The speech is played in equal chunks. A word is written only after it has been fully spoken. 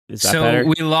Is that So better?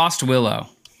 we lost Willow.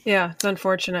 Yeah, it's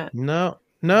unfortunate. No.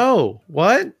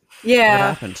 What? Yeah. What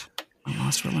happened? We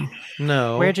lost Willow.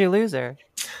 No. Where'd you lose her?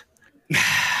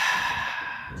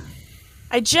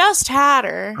 I just had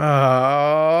her.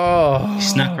 Oh.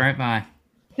 Snuck right by.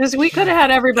 Because we could have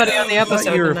had everybody on the I thought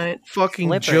episode you were tonight. fucking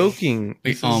Slippery. joking.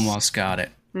 We almost got it.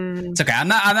 Mm. It's okay. I'm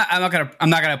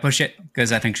not gonna push it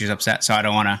because I think she's upset. So I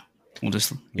don't want to. We'll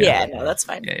just. Yeah, no, that's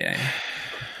fine. Yeah.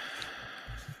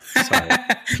 Sorry.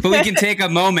 But we can take a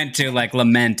moment to like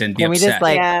lament and be Can we upset. just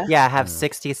like Yeah. have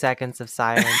 60 seconds of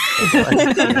silence?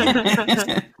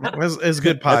 It's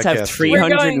good podcast. Let's have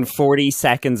 340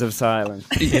 seconds of silence.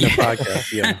 in a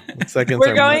podcast. Yeah. Seconds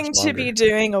We're are going much to longer. be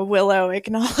doing a Willow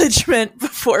acknowledgement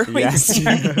before we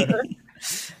start.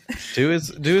 Do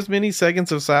as many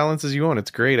seconds of silence as you want.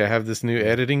 It's great. I have this new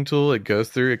editing tool. It goes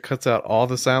through. It cuts out all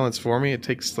the silence for me. It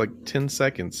takes like 10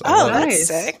 seconds. I Oh, love it. that's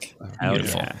Nice. sick.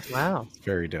 Beautiful. Yeah. Wow. It's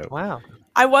very dope. Wow.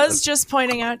 I was just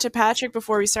pointing out to Patrick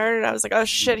before we started, I was like, oh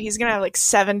shit, he's going to have like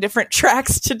 7 different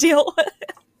tracks to deal with.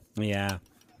 Yeah.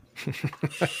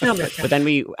 No, but- But then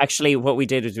what we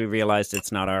did is we realized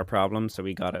it's not our problem, so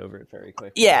we got over it very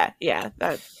quick. Yeah.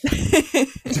 That.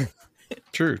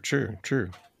 True.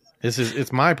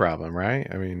 It's my problem, right?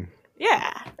 I mean,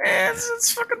 Yeah.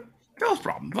 It's fucking Bill's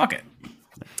problem. Fuck it.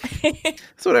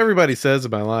 that's what everybody says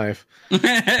in my life.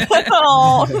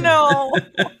 Oh no!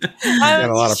 I Got a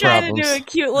was lot just of trying to do problems. a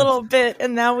cute little bit,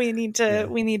 and now we need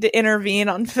to intervene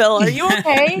on Phil. Are you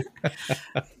okay?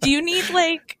 Do you need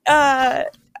like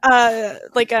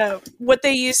what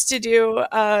they used to do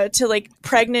to like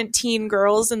pregnant teen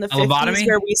girls in the 50s, lobotomy?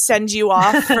 where we send you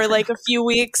off for like a few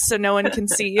weeks so no one can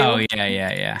see you? Oh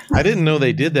yeah. I didn't know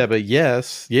they did that, but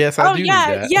yes, I Oh do yeah,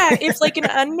 need that. yeah. If like an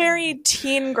unmarried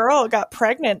teen girl got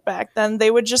pregnant back then,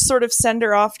 they would just sort of send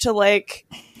her off to like,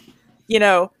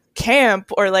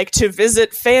 camp or like to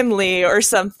visit family or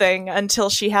something until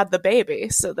she had the baby,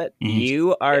 so that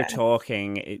You are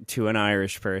talking to an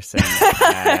Irish person.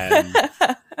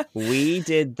 We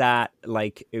did that,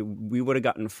 like, we would have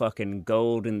gotten fucking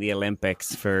gold in the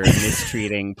Olympics for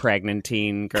mistreating pregnant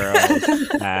teen girls.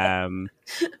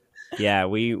 Yeah,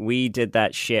 we did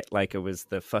that shit like it was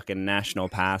the fucking national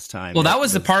pastime. Well, that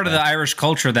was the part of the Irish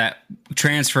culture that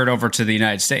transferred over to the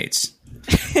United States.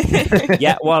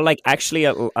 Yeah, well, like, actually,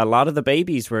 a lot of the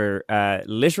babies were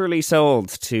literally sold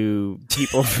to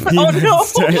people from the United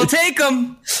States. We'll take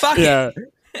them. Fuck it. Yeah.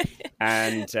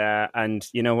 And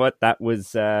you know what? That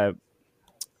was that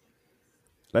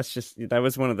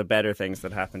was one of the better things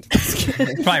that happened to this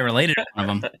kid. Probably related to one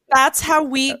of them. that's how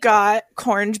we got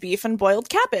corned beef and boiled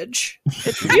cabbage.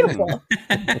 It's beautiful.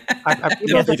 Are people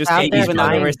Yeah, they just just out ate there even though they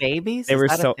buying were- babies? they were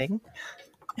Is that so- a thing?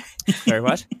 Sorry,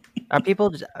 what?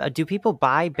 Do people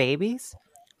buy babies?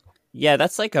 Yeah,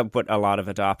 that's like what a lot of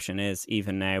adoption is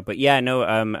even now. But yeah, no,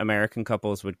 American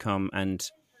couples would come and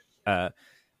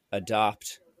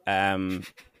adopt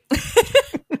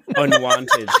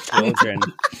unwanted children.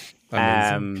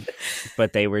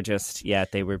 But they were just,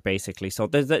 they were basically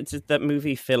sold. There's that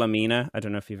movie Philomena. I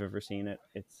don't know if you've ever seen it.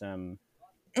 It's No.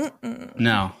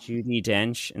 Judi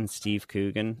Dench and Steve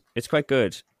Coogan. It's quite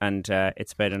good, and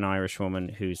it's about an Irish woman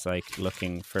who's like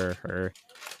looking for her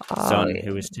son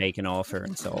who was taken off her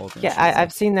and sold. And Yeah, she's, like,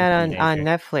 I've seen that on teenager.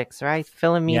 Netflix, right?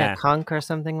 Philomena Yeah. Kunk or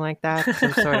something like that.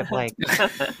 Some sort of like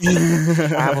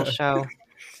travel show.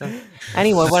 So,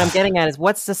 anyway, what I'm getting at is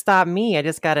what's to stop me? I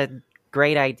just got a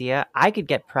great idea. I could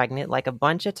get pregnant like a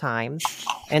bunch of times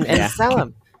and sell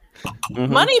them. Mhm.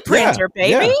 Money printer,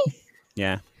 Yeah, baby.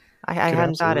 Yeah. I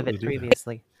hadn't thought of it absolutely do that.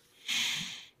 previously.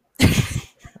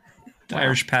 The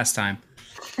Irish pastime.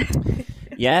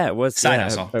 Yeah, it was Side yeah,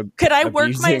 hustle. Could I work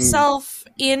abusing- myself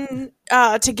in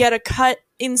to get a cut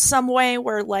in some way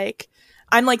where like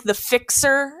I'm like the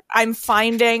fixer? I'm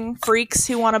finding freaks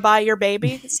who want to buy your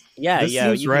babies. Yeah, This yeah.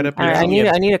 seems right up All your right, alley.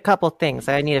 I need a couple things.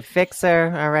 I need a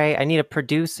fixer. All right. I need a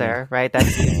producer. Right.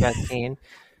 That's interesting.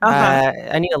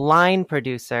 I need a line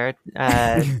producer,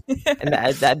 and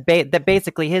that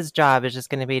basically his job is just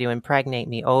going to be to impregnate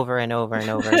me over and over and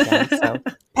over again. So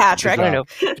Patrick. I don't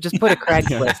know. Just put a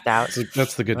Craigslist out.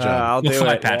 That's the good job. I'll We'll do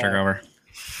fly it. Patrick yeah. over.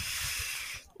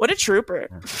 What a trooper.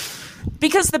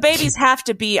 Because the babies have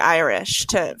to be Irish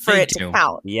for They it to do.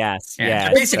 count. Yes, Yeah, yeah.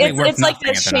 they're basically worth It's like nothing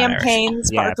the if they're not Irish. champagne Yeah, if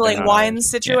sparkling they're not wine Irish.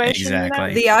 situation. Yeah,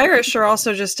 exactly. The Irish are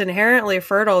also just inherently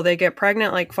fertile. They get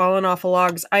pregnant like falling off of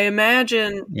logs. I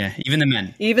imagine Yeah, even the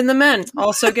men. even the men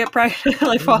also get pregnant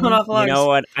like falling off logs. You know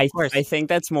what? I course. think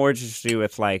that's more to do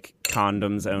with like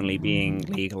condoms only being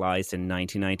legalized in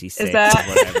 1996 Is that- or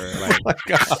whatever. Like,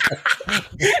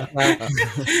 Oh my God.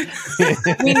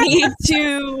 we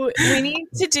need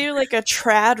to do like a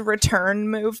trad return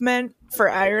movement for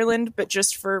Ireland, but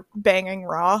just for banging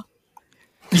raw.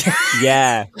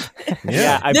 Yeah.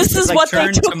 This is like, what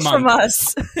they took from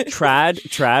us.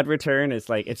 Trad return is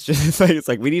like it's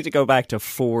like we need to go back to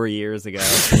 4 years ago.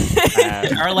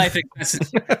 Our life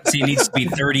expectancy needs to be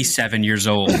 37 years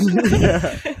old.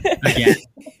 Again.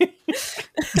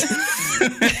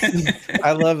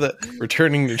 I love that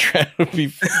returning to trad would be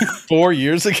 4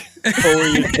 years ago. 4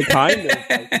 years, kind of.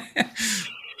 Like,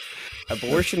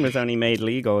 abortion was only made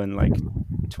legal in like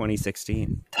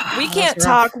 2016. We can't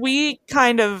talk. We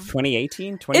kind of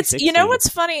 2018, 2016. It's, you know what's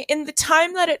funny? In the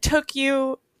time that it took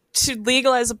you to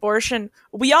legalize abortion,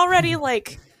 we already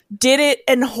like did it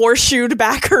and horseshoed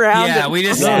back around. Yeah, we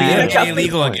just made it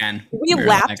illegal again. We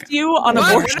lapped you on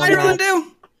abortion. What did Ireland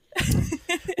do?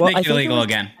 Well, Make it illegal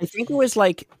again. I think it was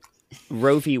like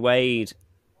Roe v. Wade.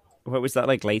 What was that,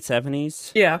 like late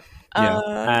 70s? Yeah.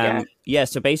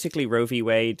 So basically Roe v.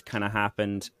 Wade kind of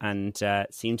happened and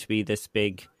seemed to be this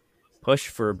big push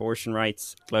for abortion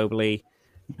rights globally.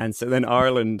 And so then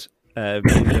Ireland, being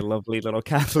the lovely little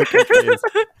Catholic country is,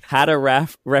 had a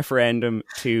referendum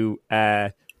to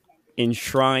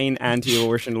enshrine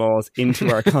anti-abortion laws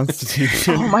into our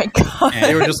constitution. Oh my God.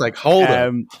 They were just like, hold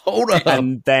up.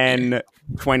 And then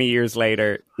 30 years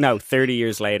later,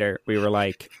 we were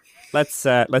like, let's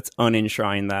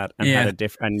unenshrine that and had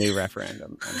a new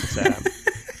referendum and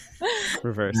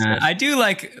reverse it. I do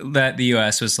like that the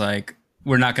US was like,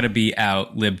 we're not going to be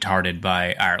out libtarded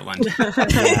by Ireland.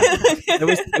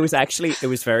 It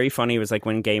was very funny. It was like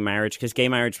when gay marriage was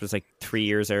like 3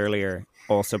 years earlier,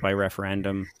 also by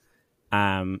referendum.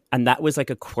 And that was like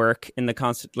a quirk in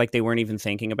the like they weren't even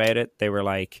thinking about it. They were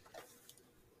like,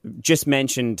 just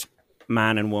mentioned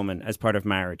man and woman as part of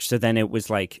marriage. So then it was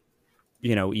like,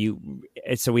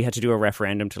 so we had to do a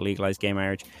referendum to legalize gay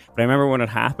marriage. But I remember when it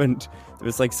happened, there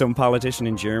was like some politician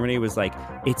in Germany was like,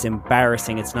 it's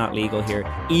embarrassing, it's not legal here.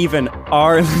 Even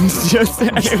Ireland just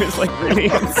said it was like really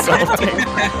insulting.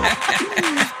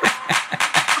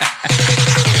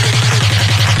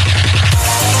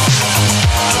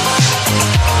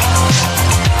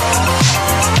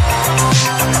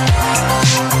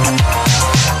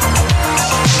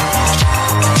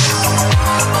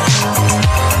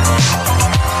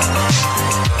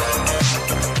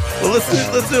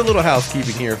 Let's do a little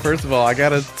housekeeping here. First of all, I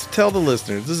gotta tell the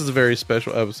listeners this is a very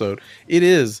special episode. It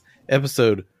is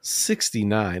episode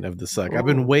 69 of The Suck. I've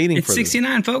been waiting for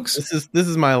 69, folks. This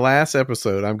is my last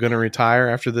episode. I'm gonna retire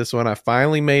after this one. I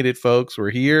finally made it, folks.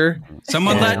 We're here.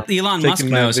 Someone let Elon Musk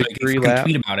know so he can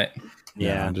tweet about it.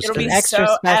 Yeah, it'll be extra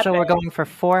so special. epic. We're going for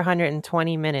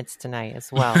 420 minutes tonight as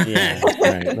well. Yeah,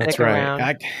 that's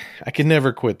right. I can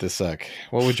never quit The Suck.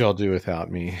 What would y'all do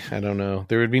without me? I don't know.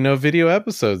 There would be no video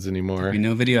episodes anymore. There'd be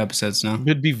no video episodes now.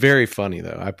 It'd be very funny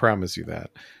though. I promise you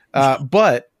that.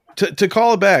 But to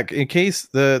call it back, in case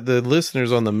the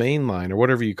listeners on the main line or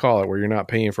whatever you call it, where you're not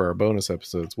paying for our bonus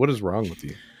episodes, what is wrong with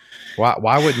you?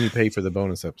 Why wouldn't you pay for the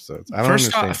bonus episodes? I don't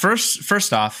understand.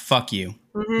 First off, fuck you.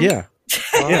 Mm-hmm. Yeah.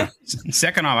 Yeah.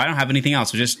 Second off, I don't have anything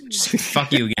else. So just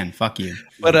fuck you again. Fuck you.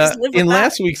 But in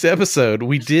last week's episode,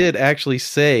 we did actually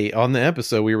say on the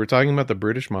episode we were talking about the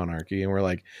British monarchy, and we're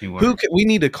like, we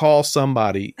need to call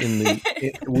somebody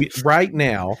right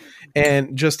now.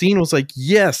 And Justine was like,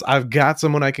 "Yes, I've got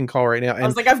someone I can call right now." And I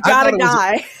was like, "I've got a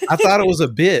guy." I thought it was a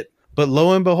bit. But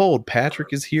lo and behold,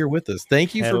 Patrick is here with us.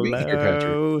 Thank you for being here,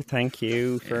 Patrick. Thank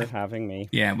you for having me.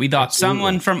 Yeah, we thought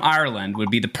someone from Ireland would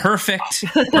be the perfect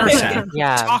person to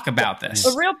talk about this.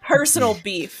 A real personal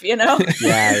beef, you know?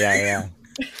 Yeah.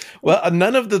 Well,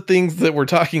 none of the things that we're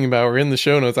talking about were in the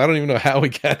show notes. I don't even know how we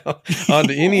got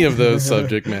onto any of those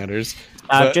subject matters.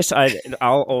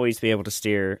 I'll always be able to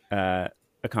steer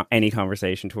any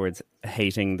conversation towards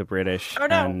hating the British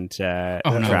and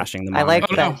trashing the monarchy. I like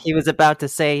that he was about to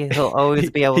say he'll always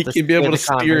be able to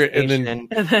steer it and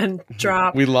then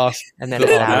drop. We lost. And then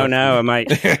I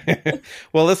might.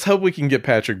 Well, let's hope we can get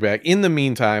Patrick back. In the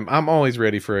meantime, I'm always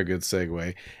ready for a good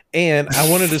segue. And I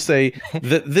wanted to say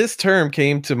that this term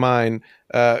came to my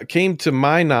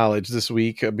knowledge this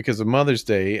week because of Mother's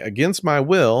Day. Against my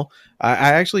will,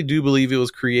 I actually do believe it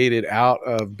was created out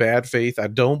of bad faith. I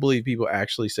don't believe people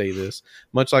actually say this,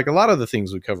 much like a lot of the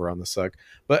things we cover on The Suck.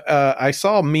 But I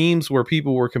saw memes where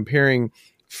people were comparing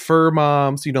fur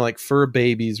moms, like fur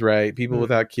babies, right? People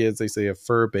without kids, they say have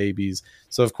fur babies.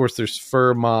 So, of course, there's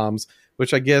fur moms,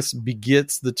 which I guess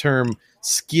begets the term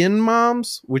skin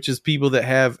moms, which is people that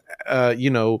have,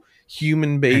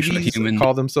 human babies and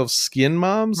call themselves skin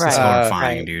moms. That's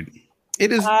horrifying, dude.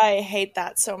 It is. I hate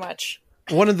that so much.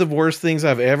 One of the worst things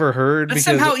I've ever heard. That's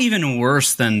somehow even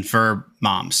worse than fur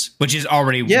moms, which is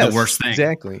already the worst thing.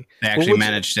 Exactly. They actually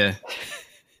managed to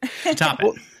top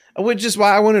it. which is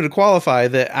why I wanted to qualify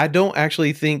that I don't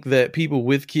actually think that people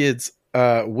with kids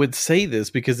would say this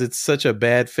because it's such a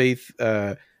bad faith.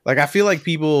 Like I feel like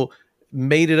people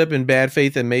made it up in bad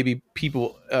faith, and maybe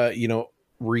people,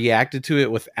 reacted to it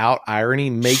without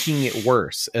irony, making it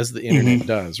worse as the internet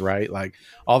does, right? Like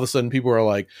all of a sudden people are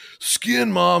like,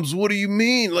 skin moms, what do you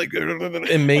mean? Like,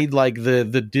 and made like the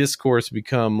discourse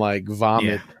become like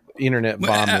vomit, internet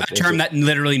vomit. A term that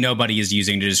literally nobody is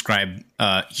using to describe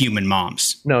human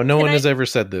moms. No one has ever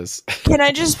said this. Can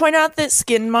I just point out that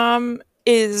skin mom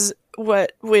is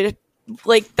what would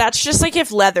like that's just like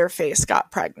if Leatherface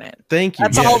got pregnant. Thank you.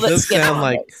 That's yeah, all it that does skin sound mom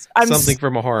like is. something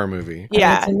from a horror movie.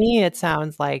 Yeah. To me, it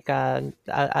sounds like the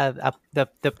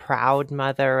proud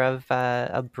mother of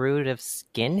a brood of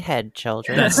skinhead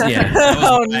children.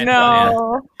 Oh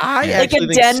no! I like actually a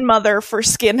think den mother for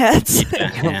skinheads.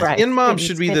 Right. Skin mom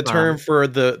should be the Skin term mom. for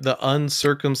the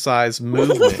uncircumcised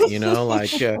movement.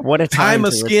 Like What a time to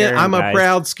return, I'm a guys.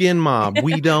 proud skin mom.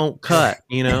 We don't cut.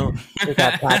 We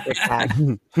got Patrick back.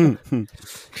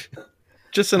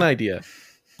 Just an idea.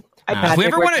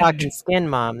 Patrick, we're wanna- talking skin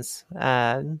moms,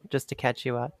 just to catch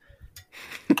you up.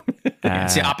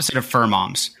 It's the opposite of fur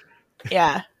moms.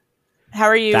 Yeah. How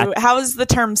are you? That- How is the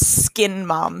term skin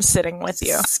mom sitting with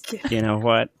you? You know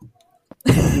what?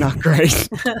 Not great.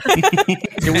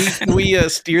 Can we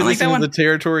steer I like this that into one. the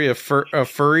territory of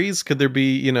furries? Could there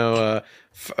be,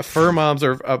 fur moms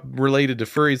are related to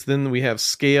furries? Then we have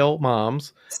scale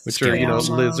moms, which are, Scale moms.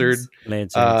 lizard.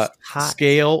 Lizards. Hot.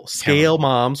 Scale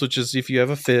moms, which is if you have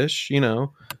a fish,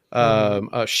 shell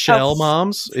Oh,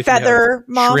 moms, if feather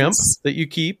you have shrimp moms. that you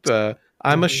keep.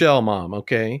 I'm a shell mom.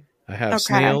 Okay, I have Okay.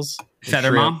 snails. and Feather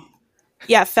shrimp. mom.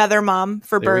 Yeah, feather mom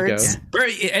for There we go. birds. Bird,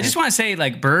 I just want to say,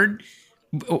 like, bird.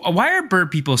 Why are bird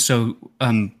people so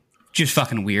just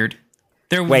fucking weird?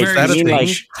 They're Wait, very that a you mean thing? like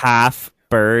strange. half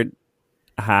bird,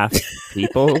 half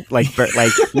people? like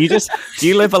do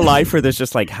you live a life where there's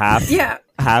just like half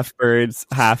birds,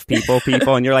 half people,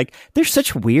 and you're like, they're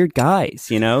such weird guys,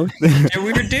 They're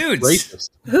weird dudes. Racist.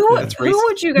 Who That's racist.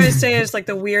 would you guys say is like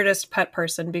the weirdest pet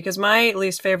person? Because my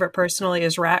least favorite personally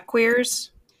is rat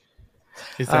queers.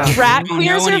 Is that Rat don't know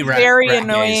queers any are rat very guys.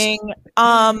 annoying.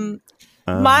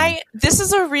 This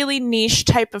is a really niche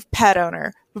type of pet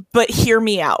owner, but hear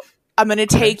me out. I'm going to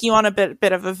take you on a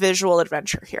bit of a visual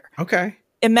adventure here. okay?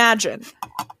 Imagine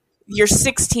you're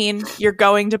 16, you're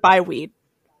going to buy weed.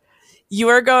 You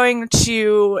are going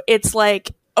to, it's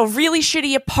like a really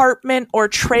shitty apartment or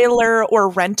trailer or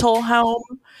rental home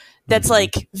that's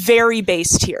like very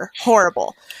base tier,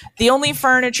 horrible. The only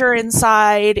furniture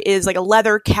inside is like a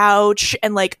leather couch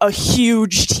and like a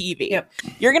huge TV. Yep.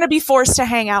 You're going to be forced to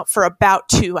hang out for about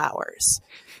 2 hours.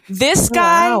 This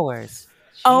guy Hours.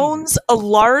 owns a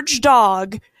large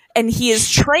dog and he is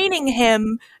training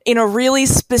him in a really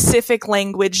specific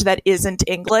language that isn't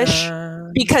English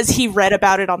because he read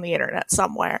about it on the internet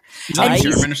somewhere. Is that like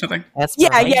he's- German or something? That's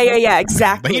Yeah,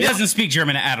 exactly. But he doesn't speak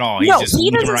German at all. No, He's just he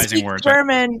doesn't memorizing speak words.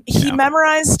 German. He Yeah.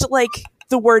 memorized like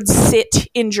the word sit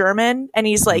in German, and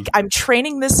he's like, I'm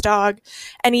training this dog,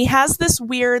 and he has this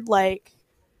weird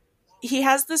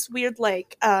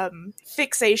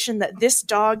fixation that this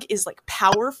dog is like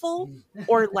powerful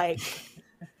or like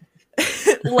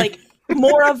like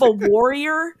more of a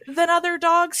warrior than other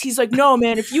dogs. He's like, no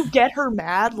man, if you get her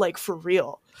mad, like for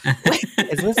real.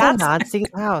 Is this a That's- Nazi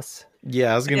house?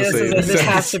 Yeah, I was gonna Yes, say this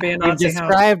has to be a You've Nazi house.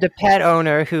 described a pet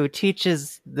owner who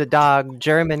teaches the dog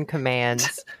German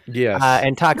commands yes.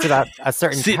 and talks about a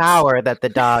certain Sit. power that the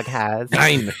dog has.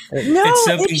 Nine. No, It's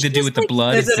something to do just with the like-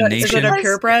 blood. Is It's it, the is it nation. a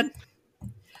purebred?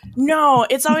 No,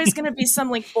 it's always going to be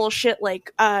some like bullshit.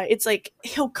 Like, it's like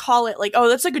he'll call it like, oh,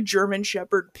 that's like a German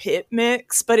Shepherd pit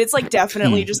mix, but it's like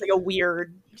definitely just like a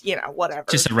weird, whatever.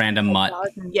 Just a random mutt.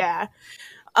 Yeah.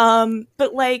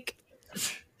 But like,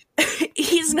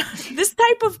 he's not this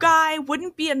type of guy.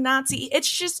 Wouldn't be a Nazi.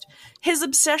 It's just his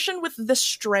obsession with the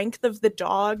strength of the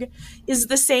dog is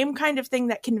the same kind of thing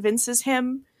that convinces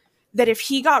him that if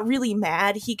he got really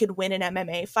mad, he could win an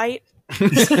MMA fight.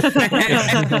 That's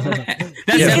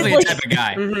definitely a type of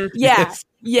guy. Yeah,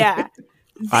 yeah.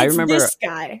 I It's remember- this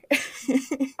guy.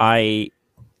 I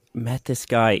met this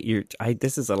guy.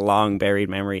 This is a long buried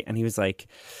memory, and he was like,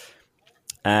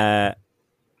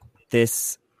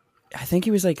 this. I think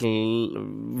he was like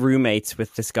roommates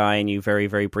with this guy I knew very,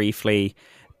 very briefly,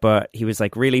 but he was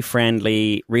like really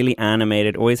friendly, really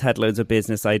animated. Always had loads of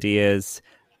business ideas.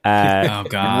 Oh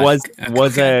god.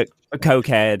 Was a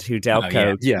cokehead who dealt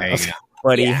coke, Yeah. There you go.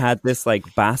 but he had this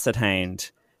like basset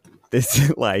hound, this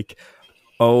like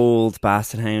old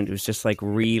basset hound who was just like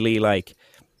really like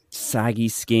saggy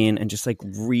skin and just like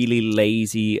really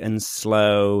lazy and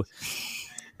slow.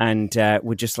 and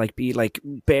would just like be like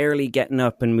barely getting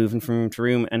up and moving from room to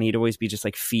room, and he'd always be just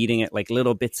like feeding it like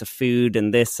little bits of food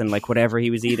and this and like whatever he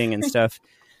was eating and stuff.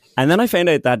 And then I found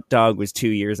out that dog was 2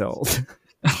 years old.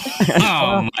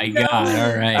 Oh my god!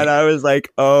 All right. And I was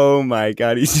like, oh my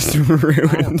god, he's just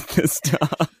ruined this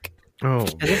dog. Oh,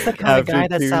 Is this the kind of After guy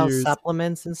that 2 sells years.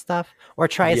 supplements and stuff, or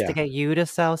tries Yeah. to get you to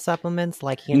sell supplements?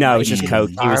 Like he No, it invites was just you to Coke.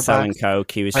 He was Starbucks? selling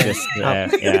Coke. He was just, yeah.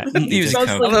 He was Mostly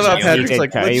Coke. I love how He Patrick's did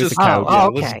like, Coke. let's He was just a Oh, Coke. oh,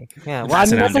 let's- okay. Yeah. Well,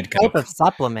 That's I mean, an that's a avid type Coke. of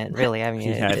supplement, really. I mean, He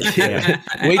had, it- yeah.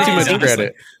 way too much Honestly.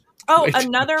 credit. Oh, Wait.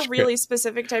 another really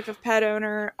specific type of pet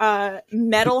owner,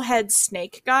 metalhead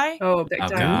snake guy. Oh, big Oh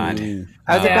time. god.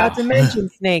 I was Oh. about to mention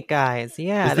snake eyes.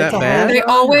 Yeah, Is that's that a bad? whole They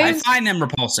genre. I always find them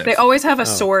repulsive. they always have a Oh.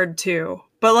 sword too,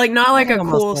 but like not like I a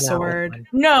almost cool went out with sword. one.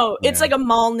 No, it's Yeah. like a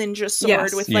mall ninja sword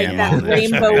Yes. with like Yeah, that mall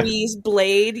ninja, rainbowy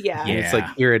blade. Yeah. Yeah. It's like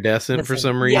iridescent for Listen,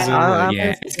 some yeah. reason. like-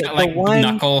 Yeah, it's got The like one-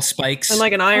 knuckle spikes. And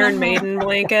like an Iron Uh-huh. Maiden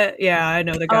blanket. Yeah, I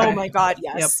know the guy. Oh my god,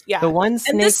 yes. Yeah. The one and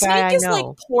snake the snake guy I is know. like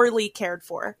poorly cared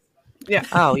for.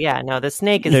 Oh yeah, no, the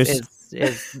snake There's-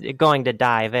 is going to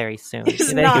die very soon.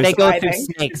 He's They, not they go through surviving.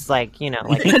 snakes like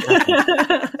like it's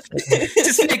nothing.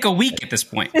 Just take a week at this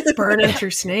point. Burning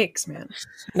through snakes, man.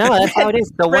 No, that's how it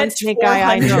is. The one Rent snake guy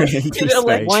I know. 400, Snake.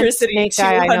 electricity One snake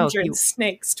guy I know, 200, he-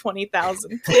 snakes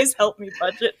 20,000. Please help me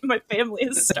budget. My family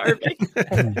is starving.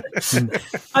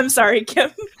 I'm sorry,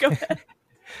 Kim. Go ahead.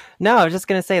 No, I was just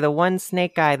gonna say the one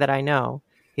snake guy that I know.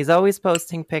 He's always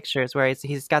posting pictures where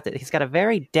he's got a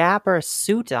very dapper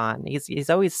suit on. He's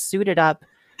always suited up,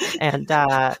 and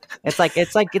it's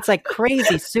like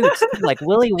crazy suits, like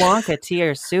Willy Wonka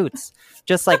tier suits,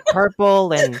 just like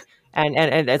purple and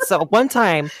so one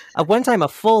time a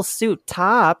full suit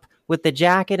top with the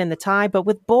jacket and the tie, but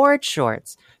with board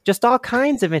shorts. Just all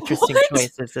kinds of interesting What?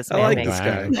 choices this I man like makes. this guy.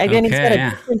 And then he's got Okay, a yeah.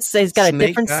 different, he's got a Snake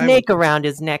different guy snake with- around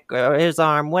his neck or his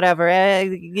arm, whatever.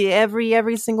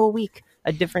 Every single week,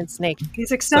 a different snake. He's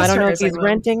So I don't know if accessorizing he's them.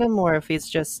 renting them or if he's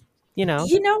just, You know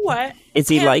what? Is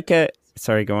he Kim- like a...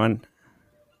 Sorry, go on.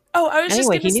 Oh, I was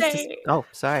anyway. just He going to needs say. to. Oh,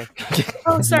 sorry.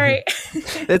 Oh, sorry.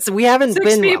 We haven't 6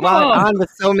 been people. on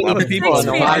with so A lot many of people in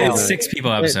a people. while. It's 6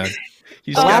 people episode.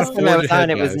 You The just last got time I was four on, head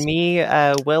it was guys. me,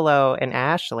 Willow, and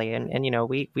Ashley, and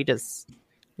we just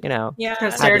Yeah.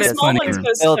 Kinda stared the at small the ones room.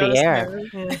 go Fill the so air.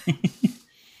 smooth.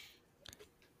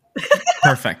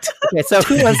 Perfect. Okay, so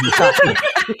who wants to talk?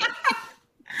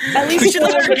 At least We should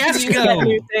let Taylor our gets guest to use go. that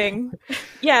new thing.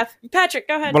 Yeah, Patrick,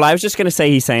 go ahead. Well, I was just going to say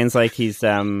he sounds like he's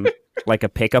like a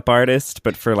pickup artist,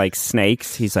 but for like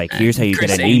snakes. He's like, here's how you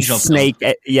Chris get a Angel. new snake.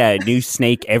 A new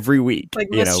snake every week, Like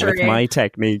with mystery. my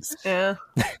techniques. Yeah.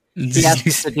 He has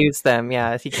to seduce them.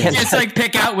 Yeah, he can't. It's like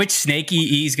pick out which snake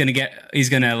he's gonna get. He's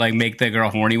gonna like make the girl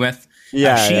horny with.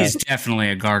 Yeah, she's definitely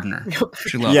a gardener.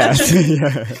 She loves yeah. it.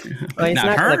 Yeah. Well, he's Not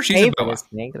not her, going to she's pay a for boa. the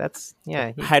snake. That's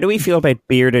How do we feel about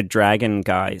bearded dragon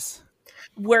guys?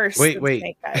 Worse Wait, than wait.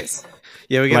 snake guys.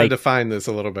 Yeah, we got to Like- define this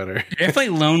a little better. Definitely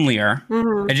lonelier.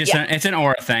 Mhm. It's an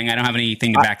aura thing. I don't have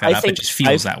anything to back that I up. It think just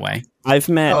feels I've- that way. I've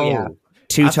met Oh, yeah.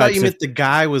 two I thought types you of... meant the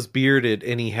guy was bearded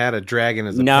and he had a dragon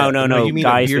as a No, pet. no, no. You mean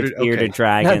Guys a bearded, with bearded okay.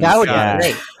 dragons. that would yeah. be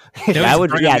great. That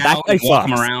would, Bring yeah, them that out guy and walk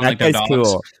them fucks. around That like they're guy's dogs.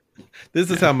 cool. This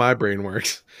is how my brain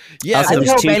works. Yeah, Also, I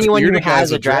there's hope two anyone who bearded guys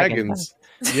has a with dragon dragons.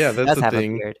 Yeah, that's does the have a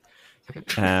thing.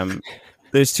 beard.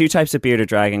 There's two types of bearded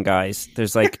dragon guys.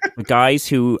 There's like guys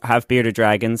who have bearded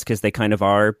dragons because they kind of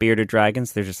are bearded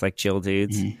dragons. They're just like chill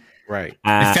dudes. Mhm. Right. They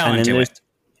fell and then into there's- it.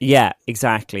 Yeah,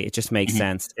 exactly. It just makes Mhm.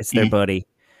 sense. It's their Mhm. buddy.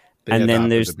 They And then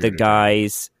adopted there's a the bearded dragon.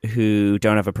 guys who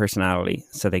don't have a personality,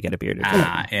 so they get a bearded dragon.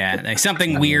 Ah, yeah, like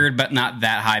something weird, but not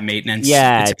that high maintenance.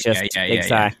 Yeah, It's- just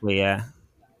exactly. Yeah,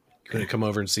 Gonna come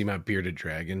over and see my bearded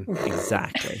dragon.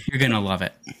 exactly. You're gonna love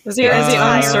it. Is he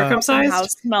House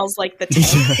uncircumcised? smells like the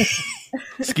tank.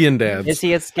 Skin dads. Is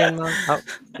he a skin monk? Oh,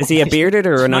 Is he a bearded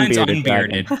or an Mine's unbearded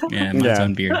unbearded. dragon? Yeah, mine's Yeah.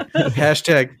 unbearded.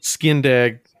 Hashtag skin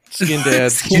dad. Skin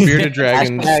dads. Bearded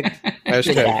dragons. hashtag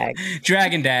Hashtag dag.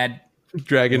 Dragon Dad.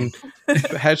 dragon.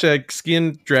 Hashtag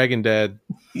skin dragon dad.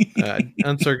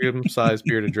 Uncircumcised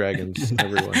bearded dragons.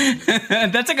 Everyone.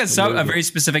 That's like a very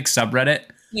specific subreddit.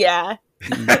 Yeah.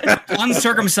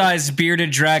 Uncircumcised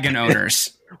bearded dragon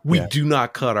owners. We do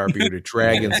not cut our bearded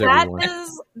dragons. Everyone.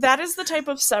 That is the type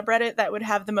of subreddit that would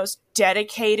have the most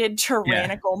dedicated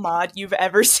tyrannical mod you've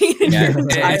ever seen in Yeah, your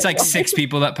entire it's like life. 6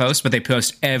 people that post, but they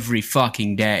post every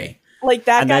fucking day. Like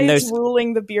that And guy then is there's-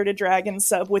 ruling the bearded dragon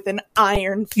sub with an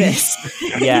iron fist.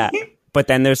 Yeah. But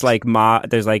then there's like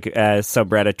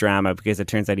subreddit drama because it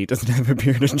turns out he doesn't have a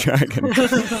bearded dragon. No,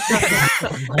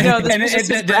 this And was just his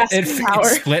it grasping power.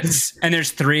 splits, and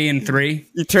there's 3 and 3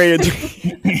 You try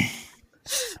to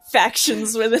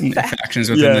Factions within factions. factions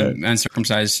within the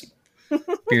uncircumcised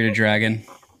bearded dragon.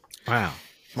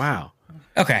 Wow.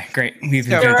 Okay, great. We've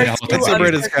There invented are a whole two thing.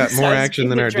 Subreddit's got more Besides action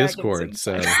than our Dragons Discord, and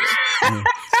so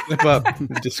step up,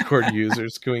 Discord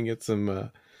users. Can we get some?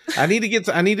 I need to get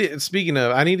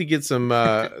some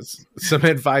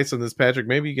advice on this, Patrick.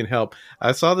 Maybe you can help.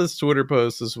 I saw this Twitter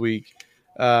post this week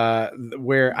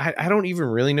where I don't even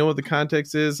really know what the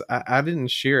context is. I didn't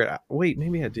share it. Wait,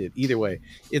 maybe I did. Either way,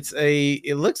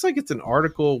 it looks like it's an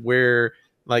article where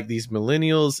like these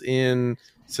millennials in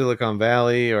Silicon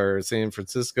Valley or San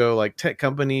Francisco, like tech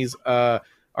companies, are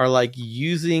like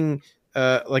using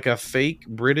like a fake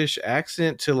British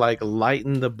accent to like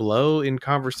lighten the blow in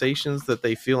conversations that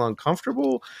they feel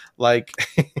uncomfortable. Like,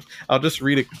 I'll just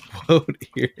read a quote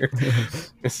here.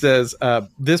 It says,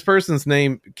 this person's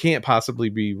name can't possibly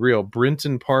be real.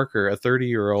 Brenton Parker, a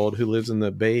 30-year-old who lives in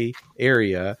the Bay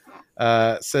Area,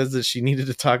 says that she needed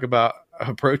to talk about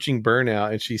approaching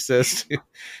burnout. And she says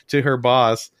to her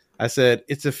boss, I said,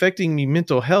 it's affecting me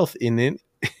mental health, isn't it?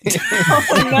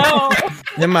 Oh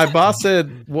no. And my boss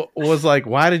said, was like,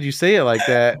 why did you say it like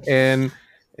that? And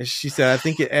she said, I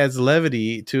think it adds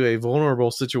levity to a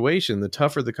vulnerable situation. The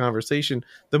tougher the conversation,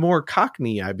 the more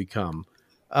cockney I become.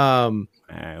 Wow.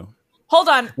 Hold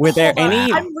on. Were there hold on.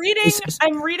 any-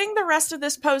 I'm reading the rest of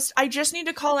this post. I just need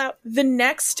to call out the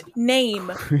next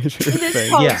name. This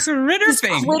Thing. post Yeah. is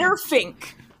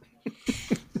Glitterfink.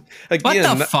 What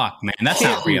Again, the fuck, man? That's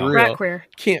can't not be real. real. Rat queer.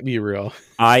 Can't be real.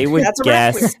 I would That's a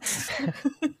rat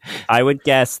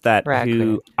guess that Rat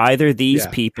who either these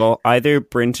Yeah. people, either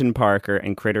Brenton Parker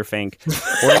and Critterfink,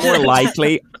 or more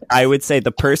likely, I would say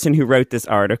the person who wrote this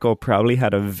article probably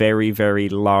had a very, very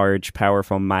large,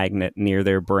 powerful magnet near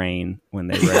their brain when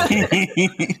they wrote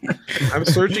it. I'm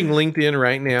searching LinkedIn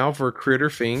right now for Critter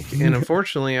Fink, and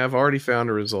unfortunately, I've already found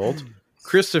a result.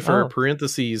 Christopher, Oh.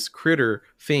 parentheses, Critter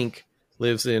Fink,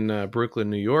 lives in Brooklyn,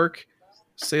 New York.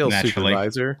 Sales Naturally.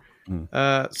 supervisor.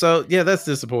 So, yeah, that's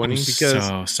disappointing I'm because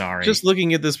so sorry. just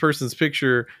looking at this person's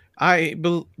picture, I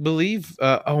believe,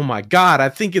 oh my God, I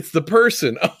think it's the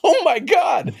person. Oh my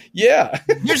God. Yeah.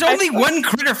 There's only one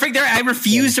Critterfink there. I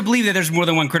refuse to believe that there's more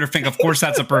than one Critterfink. Of course,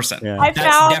 that's a person. Yeah. I That's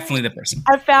found definitely the person.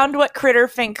 I found what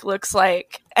Critterfink looks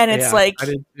like, and it's Yeah, like I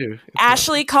did too. It's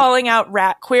Ashley calling out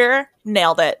rat queer.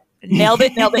 Nailed it. Nailed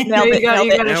it. Nailed it. Nailed You it. gotta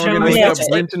Nailed it. show Now we're me going to Nailed look up it.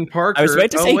 Brenton Parker. I was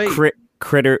about to say wait.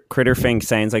 Critterfink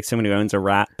sounds like someone who owns a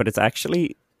rat, but it's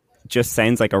actually just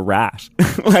sounds like a rat.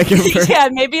 Like Yeah,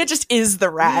 maybe it just is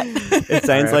the rat. it sounds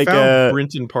All right, like I found a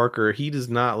Brenton Parker. He does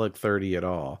not look 30 at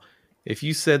all. If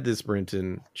you said this,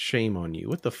 Brenton, shame on you.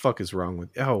 What the fuck is wrong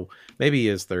with? Oh, maybe he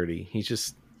is 30. He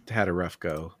just had a rough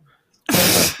go.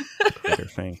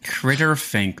 Critterfink.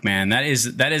 Critterfink, man. That is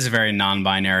a very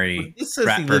non-binary This says he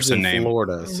rat lives person in name.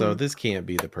 Florida, so this can't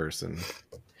be the person.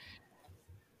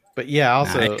 But yeah,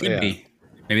 also Nah, it could yeah. be.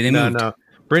 Maybe they No, moved. no.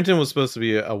 Brenton was supposed to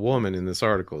be a woman in this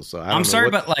article, so I don't I'm know sorry,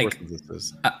 what but, like, this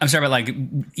is. I'm sorry, but like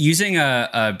using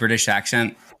a British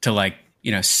accent to like,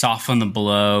 you know, soften the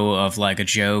blow of like a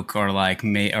joke or like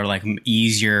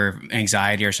ease your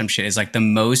anxiety or some shit is like the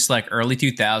most like early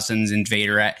 2000s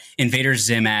Invader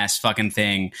Zim ass fucking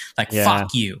thing. Like, Yeah.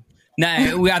 fuck you. No,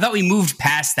 I thought we moved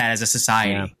past that as a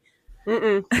society.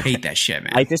 I hate that shit,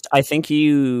 man. I think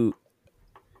you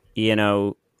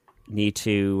know, need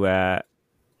to.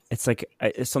 It's like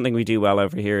it's something we do well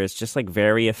over here is just like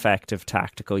very effective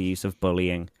tactical use of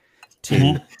bullying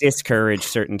to discourage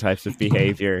certain types of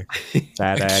behavior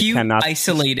that Acute, cannot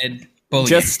isolated bullying.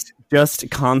 just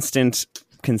constant,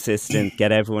 consistent,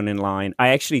 get everyone in line. I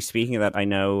actually, speaking of that, I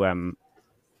know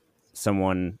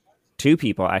two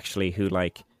people actually who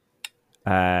like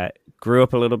grew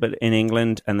up a little bit in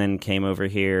England and then came over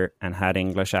here and had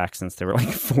English accents. They were like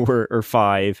 4 or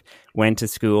 5, went to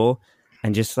school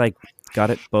and just like got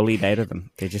it bullied out of them.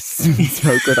 They just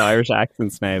spoke with Irish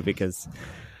accents now because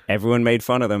everyone made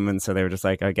fun of them, and so they were just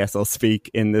like, I guess I'll speak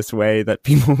in this way that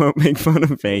people won't make fun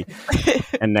of me.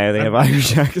 And now they have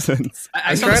Irish accents.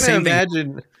 I I'm saw the trying to same thing.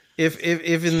 imagine if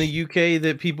in the UK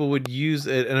that people would use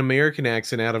an American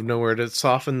accent out of nowhere to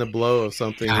soften the blow of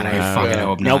something. God, like, I fucking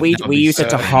hope No, not. we That would be use it to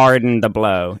so- harden the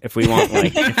blow if we want,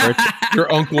 like, if we're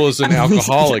your uncle is an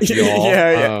alcoholic, y'all.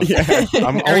 Yeah.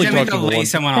 I'm Every only time you have to talking to lay one.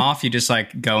 someone off, you just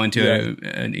like go into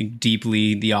a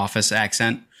deeply The Office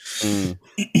accent.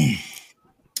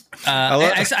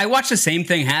 I watched the same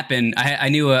thing happen. I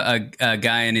knew a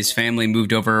guy and his family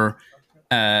moved over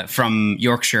from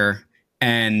Yorkshire,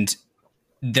 and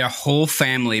their whole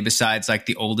family, besides like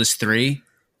the oldest 3,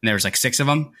 and there was like 6 of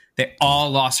them, they all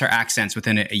lost their accents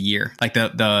within a year. Like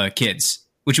the kids,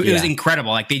 which it was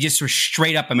incredible. Like they just were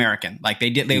straight up American. Like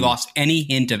they lost any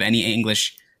hint of any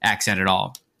English accent at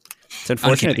all. It's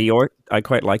unfortunate. I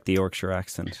quite like the Yorkshire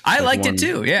accent. I Like liked one- it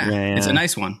too. Yeah. Yeah. It's a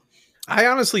nice one. I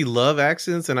honestly love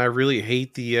accents, and I really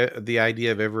hate the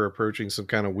idea of ever approaching some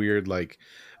kind of weird like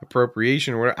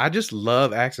appropriation. Where I just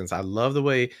love accents. I love the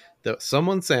way that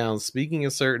someone sounds speaking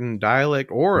a certain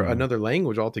dialect or another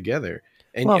language altogether.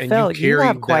 And, well, and Phil, you you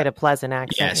have quite a pleasant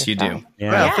accent. Yes, you do.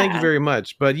 Yeah. Well, thank you very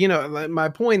much. But my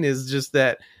point is just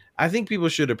that I think people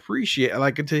should appreciate,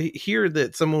 like, to hear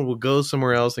that someone will go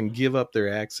somewhere else and give up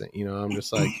their accent. I'm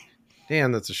just like,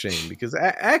 damn, that's a shame, because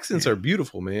accents are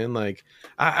beautiful, man. Like,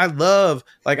 I love,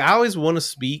 like, I always want to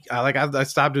speak. I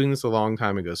stopped doing this a long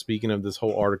time ago. Speaking of this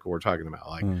whole article we're talking about,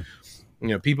 like,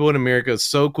 people in America,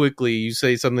 so quickly you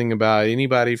say something about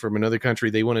anybody from another country,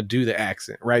 they want to do the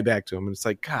accent right back to them. And it's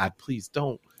like, God, please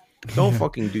don't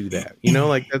fucking do that.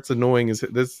 Like, that's annoying.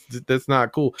 That's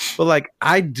not cool. But like,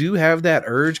 I do have that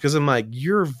urge, because I'm like,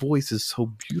 your voice is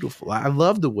so beautiful. I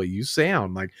love the way you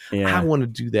sound. Like, I want to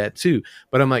do that too.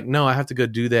 But I'm like, no, I have to go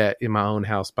do that in my own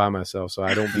house by myself, so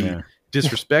I don't be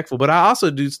disrespectful. But I also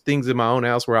do things in my own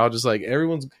house where I'll just like,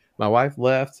 my wife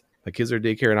left, my kids are at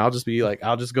daycare, and I'll just be like,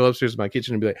 I'll just go upstairs to my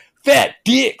kitchen and be like, fat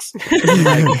dicks.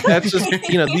 Like, that's just,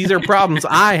 these are problems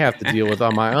I have to deal with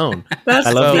on my own. That's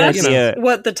I love the idea.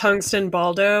 What the Tungsten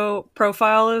Baldo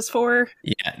profile is for.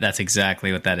 Yeah, that's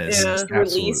exactly what that is. Yeah.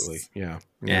 Absolutely. Yeah.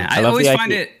 I always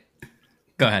find it.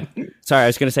 Go ahead. Sorry, I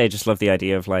was going to say, I just love the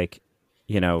idea of like,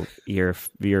 your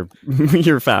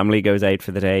your family goes out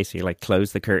for the day, so you like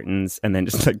close the curtains and then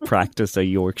just like practice a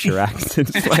Yorkshire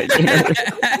accent.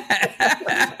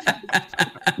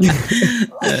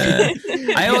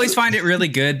 I always find it really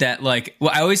good that like,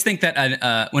 well, I always think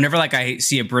that whenever like I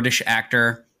see a British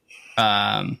actor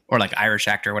or like Irish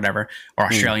actor or whatever, or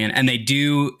Australian, and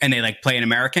they like play an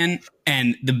American,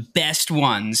 and the best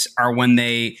ones are when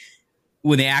the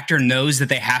actor knows that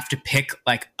they have to pick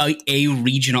like a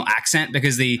regional accent,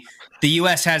 because the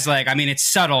U.S. has like, I mean, it's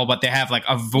subtle, but they have like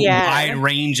a wide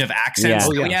range of accents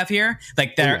that we have here.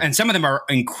 Like and some of them are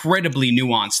incredibly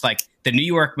nuanced. Like the New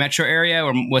York metro area,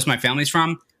 where most of my family's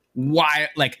from, why,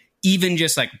 like even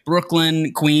just like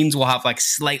Brooklyn, Queens will have like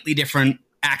slightly different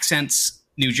accents.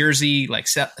 New Jersey, like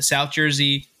South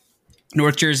Jersey,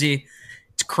 North Jersey,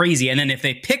 it's crazy. And then if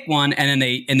they pick one and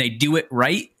then they do it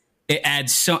right, it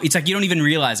adds it's like you don't even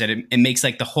realize it. It makes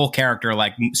like the whole character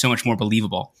like so much more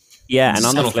believable. Yeah, and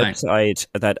on the flip side,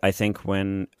 that I think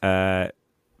when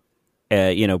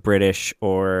British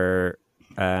or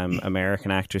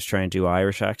American actors try and do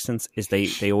Irish accents, is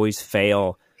they always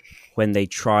fail when they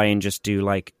try and just do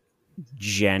like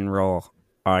general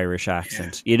Irish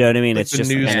accent. You know what I mean? Like it's just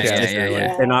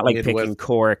they're not like picking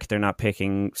Cork, they're not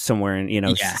picking somewhere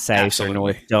in South or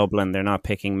North Dublin, they're not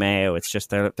picking Mayo. It's just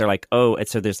they're like,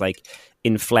 so there's like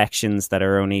inflections that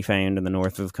are only found in the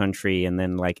north of the country, and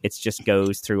then like it just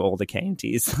goes through all the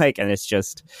counties, like, and it's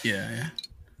just yeah.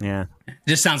 It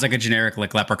just sounds like a generic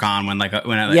like leprechaun when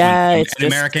an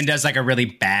American does like a really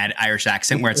bad Irish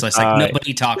accent where it's just like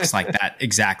nobody talks like that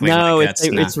exactly. No, like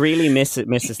it's really misses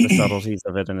the subtleties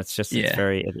of it, and it's just it's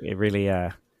very it really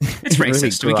it's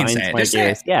racist. We can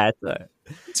say it. Yeah,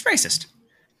 it's racist.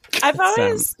 I've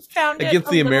always found it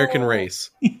against the American race.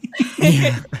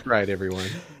 Right, everyone.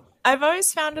 I've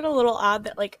always found it a little odd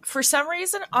that, like, for some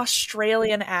reason,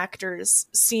 Australian actors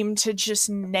seem to just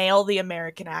nail the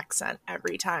American accent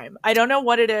every time. I don't know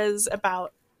what it is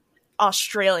about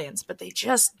Australians, but they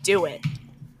just do it.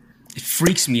 It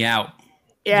freaks me out.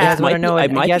 Yeah. It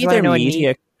might be their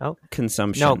media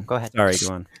consumption. No, go ahead. Sorry,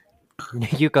 go on.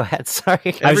 You go ahead.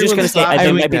 Sorry. I was just going to say,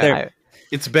 it might be their...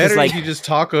 It's better if you just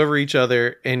talk over each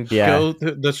other and go.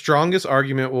 The strongest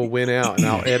argument will win out, and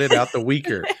I'll edit out the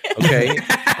weaker. Okay.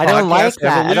 I don't like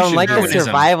that. I don't like the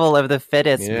survival of the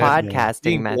fittest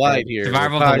podcasting method. Here.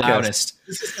 Survival of the loudest.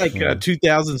 This is like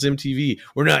 2000s MTV.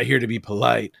 We're not here to be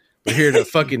polite. We're here to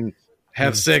fucking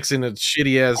have sex in a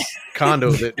shitty ass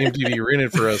condo that MTV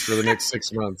rented for us for the next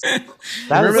 6 months.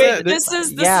 This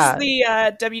is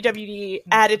the WWE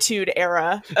Attitude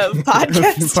Era of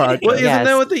podcasting. Well, isn't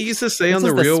that what they used to say on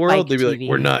The Real World? They'd be like,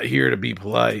 "We're not here to be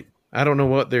polite." I don't know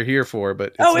what they're here for,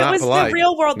 but it's not polite. It was The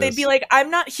Real World. They'd be like, "I'm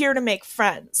not here to make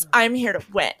friends. I'm here to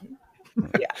win."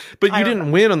 Yeah, but you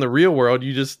didn't win on The Real World.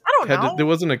 You just there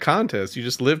wasn't a contest. You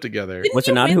just lived together. Was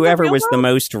it not whoever was the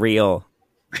most real?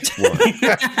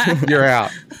 You're out.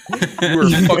 You were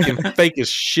fucking fake as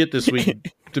shit this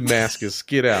week, Damascus.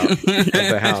 Get out of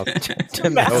the house.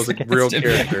 That was a real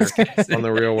character on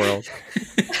The Real World.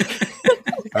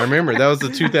 I remember that was the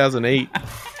 2008.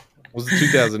 Was the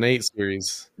 2008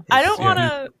 series. I don't want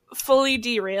to fully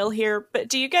derail here, but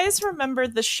do you guys remember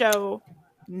the show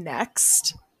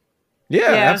Next?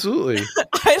 Yeah, absolutely.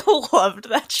 I loved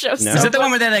that show. Is that the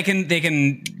one where they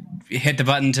can hit the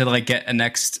button to like get a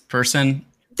next person?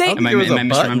 Am I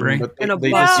misremembering? But In a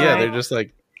they bus, just, yeah, right? they're just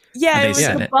like, Yeah, They it was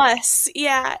said the it. bus.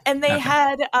 Yeah, and they Okay.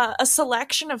 had a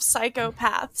selection of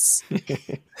psychopaths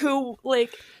who,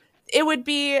 like, they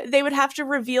would have to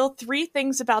reveal 3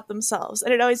 things about themselves,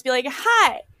 and it'd always be like,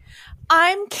 "Hi,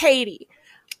 I'm Katie.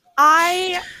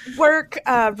 I work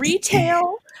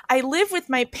retail. I live with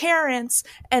my parents,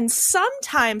 and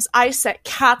sometimes I set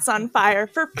cats on fire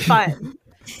for fun."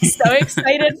 So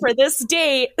excited for this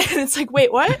date. And it's like,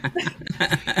 wait, what?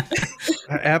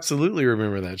 I absolutely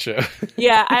remember that show.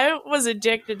 Yeah, I was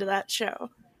addicted to that show.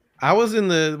 I was in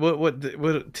the what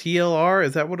TLR,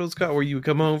 is that what it was called? Where you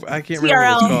come home? I can't remember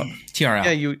what it's called. TRL.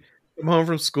 Yeah, you come home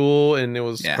from school, and it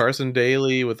was Yeah. Carson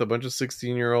Daly with a bunch of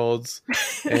 16-year-olds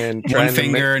and One trying to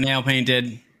finger nail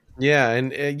painted. Yeah,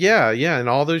 and and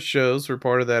all those shows were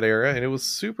part of that era, and it was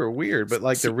super weird. But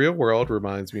like the Real World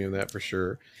reminds me of that for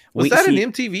sure. Was that an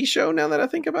MTV show? Now that I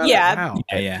think about Yeah. it, wow.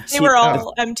 Yeah. They were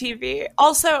all MTV.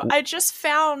 Also, I just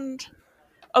found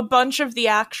a bunch of the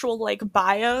actual like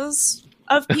bios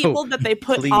of people that they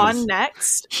put please. on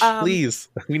next. Please,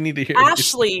 we need to hear.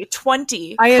 Ashley,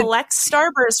 20, collects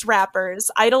Starburst wrappers,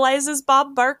 idolizes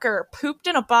Bob Barker, pooped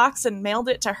in a box and mailed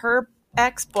it to her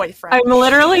ex-boyfriend. I'm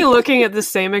literally looking at the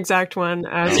same exact one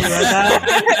as you read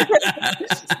that.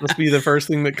 This must be the first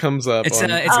thing that comes up. It's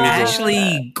on it's Google.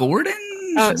 Ashley Gordon.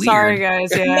 Oh, Weird. sorry, guys.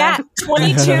 Yeah. Matt,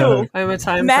 22. I'm a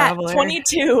time Matt, traveler.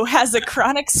 22, has a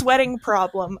chronic sweating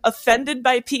problem, offended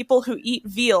by people who eat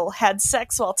veal, had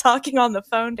sex while talking on the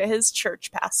phone to his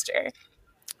church pastor.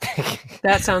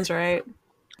 That sounds right.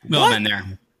 Well, been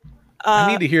there.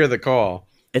 I need to hear the call.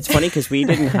 It's funny because we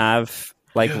didn't have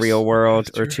like Real World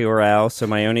or 2RL, so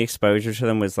my only exposure to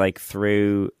them was like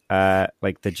through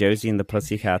like the Josie and the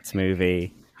Pussycats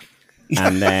movie,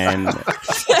 and then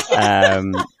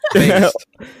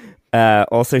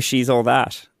also She's All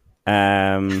That.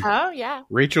 Oh, yeah.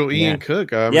 Rachel E. and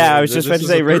Cook. I I was just about to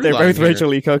say, right, they're both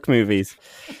Rachel E. Cook movies.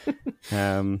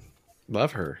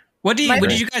 Love her. What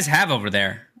did you guys have over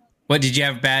there? What did you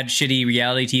have? Bad, shitty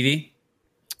reality TV?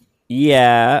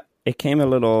 Yeah, it came a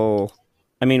little.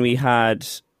 I mean, I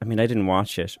didn't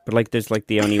watch it, but like, there's like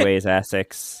The Only Way Is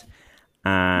Essex,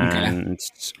 and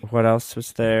what else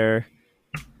was there?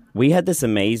 We had this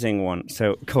amazing one,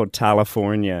 called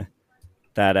California.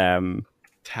 That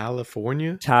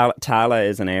California. Tala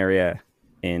is an area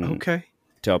in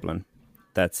Dublin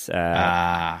that's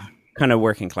kind of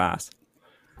working class,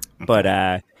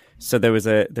 but so there was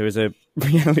a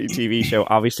reality TV show,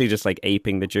 obviously just like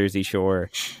aping the Jersey Shore.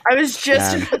 I was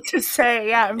just about to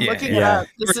say, I'm looking it up.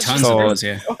 This is tons of those,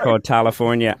 called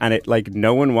California, and it like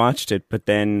no one watched it, but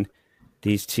then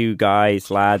these 2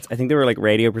 lads, I think they were like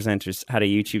radio presenters, had a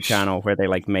YouTube channel where they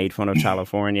like made fun of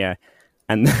California,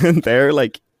 and then their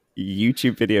like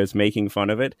YouTube videos making fun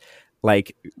of it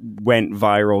like went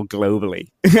viral globally.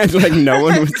 And like no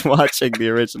one was watching the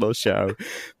original show,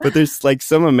 but there's like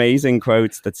some amazing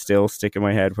quotes that still stick in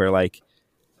my head where like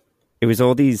it was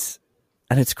all these,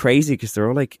 and it's crazy because they're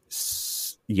all like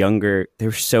younger, they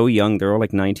were so young, they're all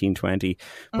like 19, 20,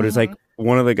 but it's like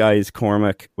one of the guys,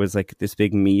 Cormac, was like this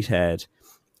big meathead,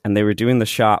 and they were doing the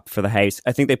shop for the house.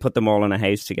 I think they put them all in a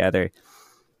house together,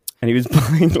 and he was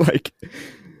buying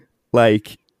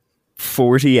like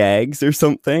 40 eggs or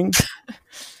something,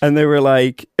 and they were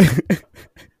like,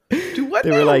 Do what?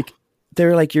 They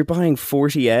were like, you're buying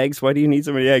 40 eggs, why do you need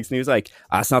so many eggs? And he was like,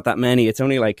 it's not that many, it's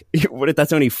only like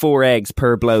that's only 4 eggs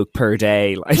per bloke per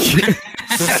day. Like,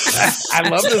 I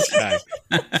love this guy.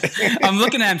 I'm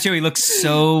looking at him too. He looks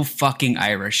so fucking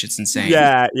Irish. It's insane.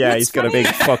 yeah, he's got a big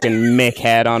fucking Mick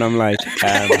head on him, like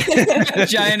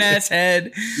Giant ass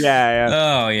head. Yeah.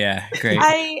 Oh yeah, great.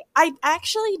 I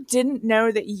actually didn't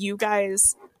know that you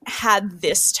guys had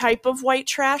this type of white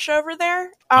trash over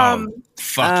there.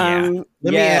 Fuck yeah.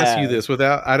 Let me ask you this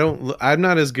I'm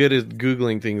not as good at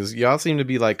Googling things. Y'all seem to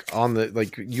be like on the,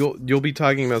 like you'll be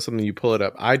talking about something, you pull it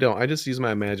up. I don't. I just use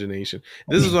my imagination.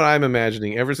 This is what I'm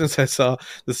imagining. Ever since I saw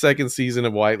the 2nd season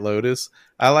of White Lotus,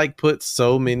 I like put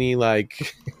so many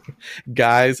like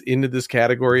guys into this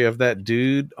category of that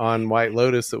dude on White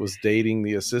Lotus that was dating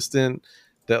the assistant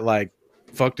that like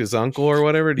fucked his uncle or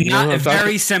whatever. Do you know what I'm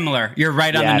very similar. You're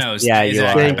right on the nose. Yeah, That is you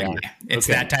that are. type of guy. It's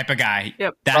that type of guy.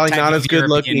 Yep. That Probably type not of as good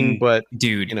looking, European but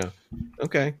dude. you know.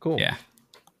 Okay, cool. Yeah.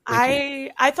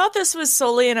 I thought this was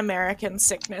solely an American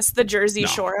sickness, the Jersey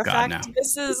Shore God, effect. no.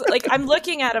 This is like, I'm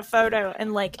looking at a photo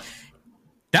and like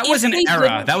That was an we era.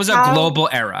 didn't That was a have- global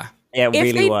era. Yeah, it if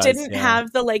really they was, didn't yeah.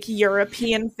 have the like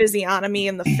European physiognomy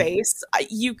in the face,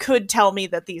 you could tell me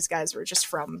that these guys were just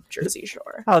from Jersey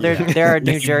Shore. Oh, there are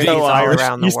New Jerseys So all Irish,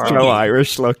 around the he's world. so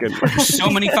Irish looking. There's so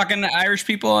many fucking Irish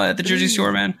people at the Jersey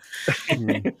Shore, man.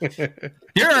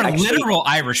 There are literal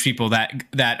Irish people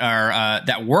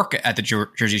that work at the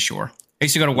Jersey Shore. I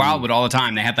used to go to Wildwood all the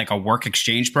time. They had like a work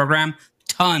exchange program.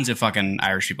 Tons of fucking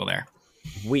Irish people there.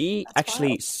 We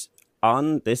actually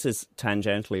this is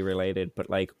tangentially related, but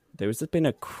like there's been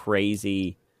a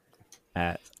crazy,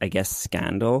 I guess,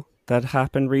 scandal that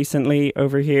happened recently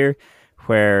over here,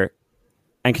 where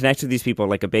and connected to these people,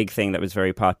 like a big thing that was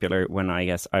very popular when I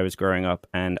guess I was growing up,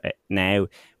 and now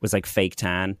was like fake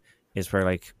tan, is where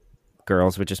like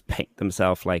girls would just paint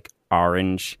themselves like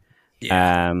orange,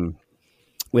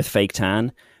 with fake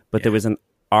tan. But there was an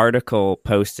article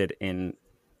posted in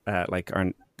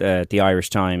the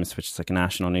Irish Times, which is like a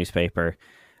national newspaper,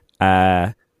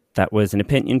 that was an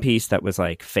opinion piece that was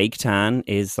like, fake tan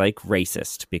is like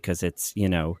racist because it's, you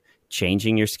know,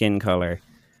 changing your skin color.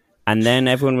 And then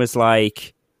everyone was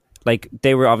like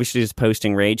they were obviously just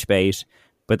posting rage bait,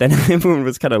 but then everyone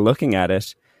was kind of looking at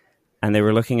it, and they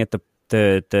were looking at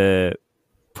the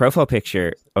profile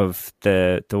picture of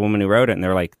the woman who wrote it, and they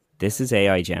were like, this is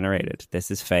AI generated.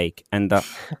 This is fake. And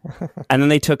then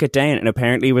they took it down, and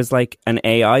apparently it was like an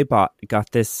AI bot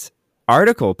got this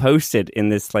article posted in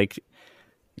this like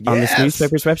on this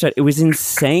newspaper's website. It was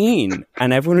insane.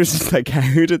 And everyone was just like,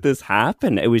 how did this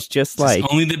happen? It was just like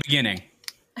only the beginning.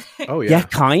 Oh yeah,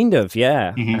 kind of,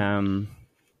 yeah. Mm-hmm.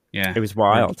 It was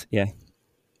wild. Yeah.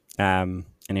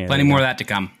 Anyway, Plenty more of that to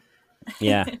come.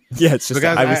 Yeah. Yeah, it's just so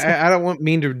guys, I don't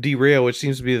mean to derail, which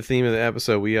seems to be the theme of the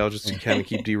episode. We all just kind of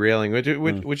keep derailing,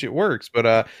 which it works.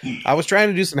 But I was trying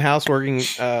to do some housekeeping,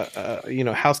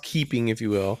 if you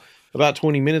will, about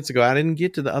 20 minutes ago. I didn't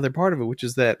get to the other part of it, which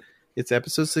is that it's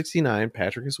episode 69.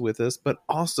 Patrick is with us, but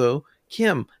also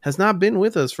Kim has not been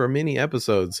with us for many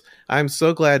episodes. I'm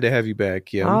so glad to have you back,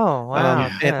 Kim. Oh, wow.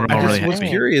 And I just was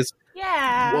curious.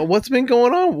 Yeah. Well, what's been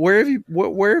going on? Where have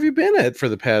you been at for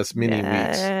the past many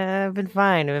weeks? I've been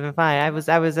fine. I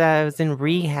was in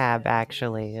rehab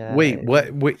actually. Wait,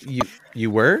 what?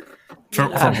 You were? For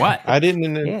what? I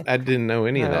didn't know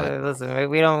any of that. Listen,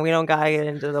 we don't gotta get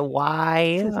into the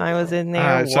why I was in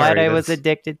there, sorry, what I was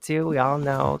addicted to. We all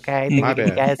know, okay? My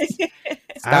bad. Guess,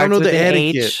 I don't know the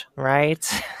etiquette, H,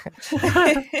 right?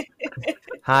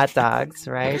 Hot dogs,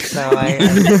 right? So I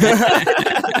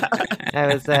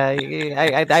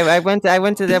went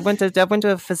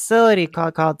to a facility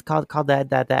called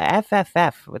the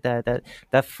FFF, with the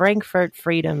Frankfurt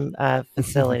Freedom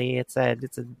facility. It's a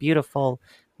beautiful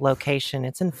location.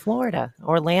 It's in Florida,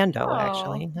 Orlando,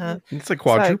 actually. It's a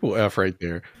quadruple F right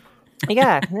there.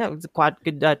 Yeah, no, it's a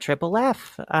triple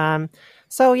F.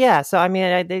 So I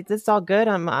mean, it's all good.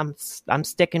 I'm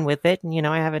sticking with it. You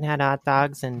know, I haven't had hot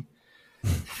dogs in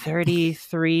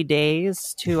 33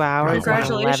 days, 2 hours, and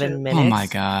 11 minutes. Oh my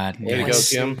god! Way to go,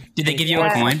 Kim. Did they give you a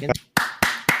coin?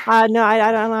 No,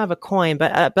 I don't have a coin,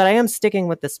 but I am sticking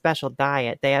with the special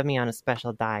diet. They have me on a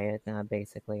special diet,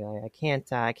 basically. I can't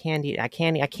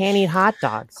eat hot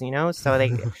dogs, you know. So they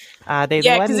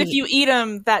because if you eat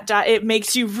them, it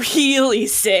makes you really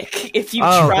sick. If you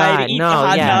try to eat the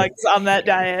hot dogs on that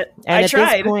diet, and I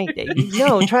tried. This point,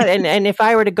 try it. And if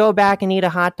I were to go back and eat a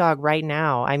hot dog right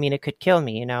now, I mean, it could kill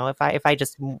me. You know, if I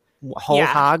just whole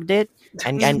hogged it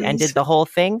and did the whole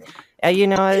thing. You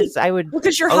know, I would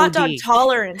because your hot dog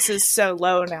tolerance is so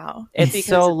low now. It's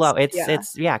so low.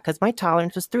 It's because my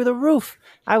tolerance was through the roof.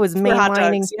 I was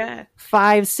mainlining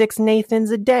 5-6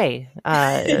 Nathans a day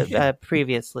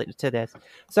previously to this.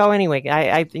 So anyway,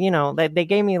 I they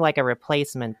gave me like a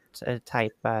replacement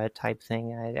type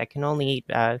thing. I can only eat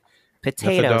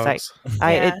potatoes.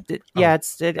 I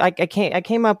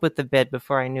came up with the bit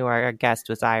before I knew our guest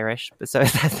was Irish. So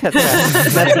that's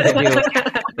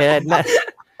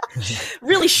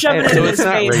really shoving it in his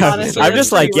face, honestly. I'm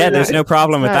just like, there's no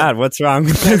problem with that. What's wrong?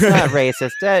 It's not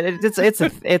racist.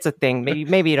 It's a thing.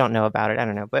 Maybe you don't know about it. I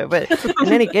don't know. But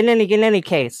in any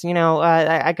case, you know,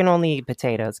 I can only eat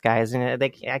potatoes, guys. And I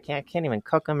can't even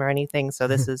cook them or anything. So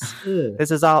this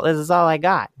is all I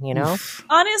got. You know.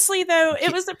 Honestly, though,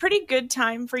 it was a pretty good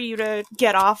time for you to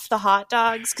get off the hot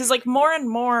dogs, because like more and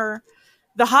more,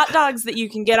 the hot dogs that you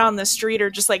can get on the street are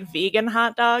just like vegan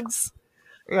hot dogs.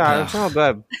 Yeah, it's all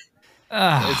good.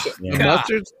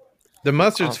 The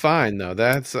mustard's fine though.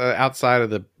 That's outside of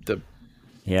the.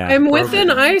 Yeah, I'm within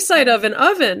eyesight of an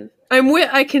oven.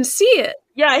 I can see it.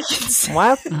 Yeah, I can see.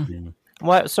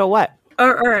 What? So what?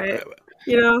 All right.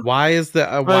 You know, why is the?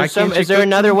 Why is there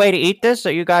another way to eat this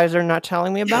that you guys are not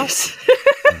telling me about?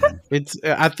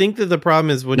 I think that the problem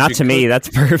is when Not to me, that's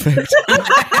perfect.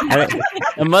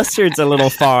 The mustard's a little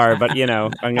far, but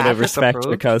I'm going to respect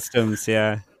your customs.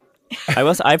 Yeah, I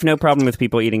have no problem with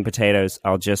people eating potatoes.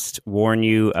 I'll just warn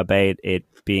you about it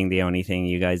being the only thing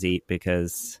you guys eat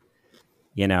because,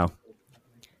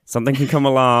 something can come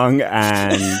along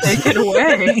and Take it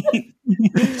away.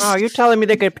 Oh, you're telling me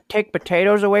they could take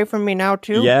potatoes away from me now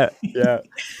too? Yeah.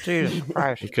 Jesus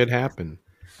Christ. it could happen.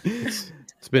 It's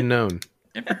been known.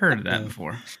 Never heard of that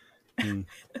before.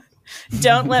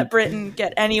 Don't let Britain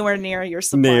get anywhere near your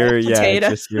supply of potatoes.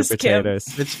 Just your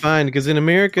potatoes. It's fine because in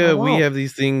America we have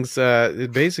these things.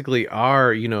 Basically,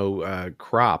 our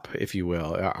crop, if you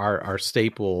will, our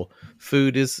staple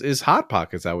food is hot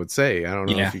pockets. I would say. I don't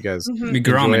know if you guys we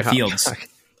grow them in fields.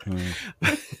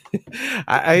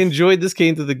 I enjoyed this.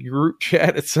 Came to the group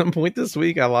chat at some point this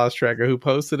week. I lost track of who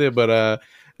posted it, but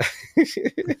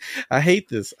I hate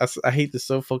this. I hate this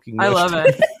so fucking much. I love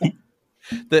it.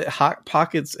 The Hot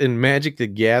Pockets and Magic the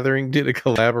Gathering did a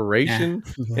collaboration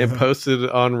and posted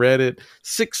on Reddit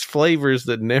 6 flavors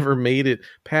that never made it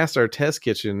past our test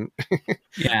kitchen.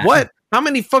 What? How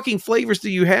many fucking flavors do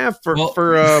you have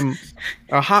for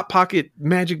a Hot Pocket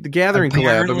Magic the Gathering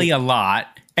collab? Apparently a lot.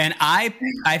 And I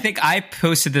think I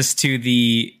posted this to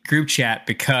the group chat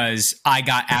because I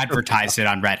got advertised it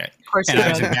on Reddit. Of course, and I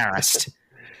was embarrassed.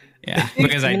 Yeah,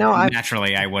 because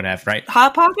naturally I would have, right?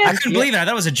 Hot Pockets? I couldn't believe it. I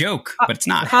thought it was a joke, but it's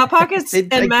not. Hot Pockets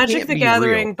and Magic the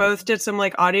Gathering both did some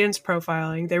audience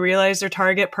profiling. They realized their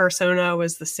target persona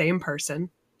was the same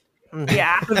person.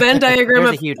 Yeah. The Venn diagram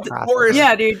of huge process.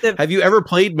 Yeah, dude. Have you ever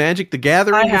played Magic the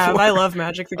Gathering I have. before? I love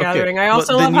Magic the Gathering. I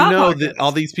also then love Hot Pockets. that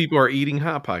all these people are eating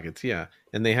Hot Pockets, yeah.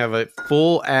 And they have a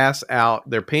full ass out.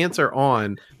 Their pants are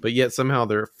on, but yet somehow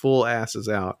their full ass is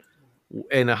out.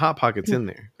 And a Hot Pocket's in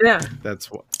there. Yeah. That's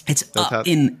what. It's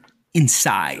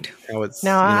inside. How it's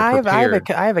Now, I prepared.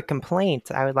 have a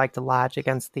complaint I would like to lodge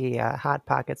against the Hot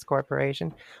Pockets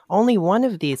Corporation. Only one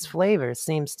of these flavors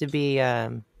seems to be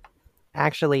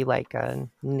actually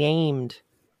named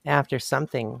after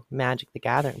something Magic the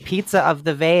Gathering. Pizza of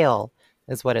the Veil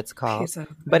is what it's called.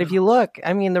 But if you look,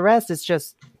 the rest is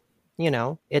just,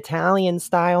 Italian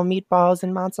style meatballs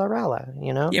and mozzarella,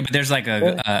 Yeah, but there's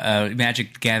a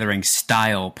Magic the Gathering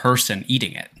style person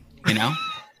eating it,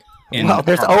 Well,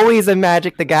 there's always a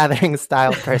Magic the Gathering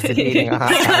style person eating a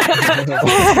Hot Pocket.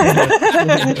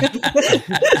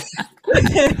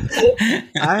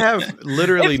 I have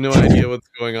literally no idea what's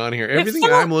going on here. Everything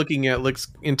I'm looking at looks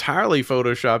entirely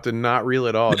photoshopped and not real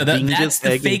at all. No, that's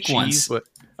the fake ones. But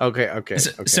okay.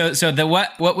 So the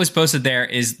what was posted there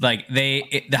is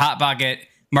the Hot Pocket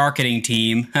marketing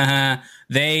team.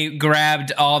 They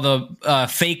grabbed all the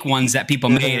fake ones that people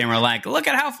made and were like, "Look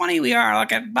at how funny we are!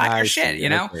 Look at buy our shit!"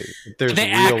 Okay.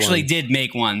 They actually did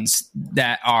make ones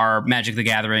that are Magic the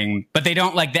Gathering, but they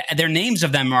don't their names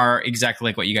of them are exactly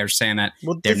like what you guys are saying. That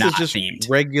they're not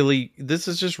themed. This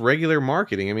is just regular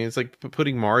marketing. It's like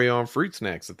putting Mario on fruit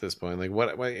snacks at this point.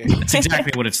 What? It's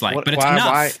exactly what it's like, but it's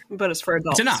enough. But it's for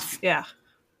adults. It's enough. Yeah.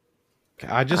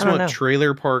 I just want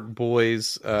Trailer Park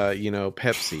Boys,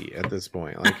 Pepsi at this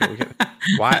point.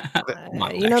 Why?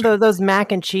 Those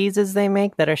mac and cheeses they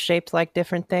make that are shaped like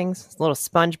different things, little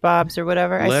SpongeBob's or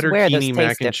whatever. I swear those taste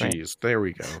mac and different. cheese. There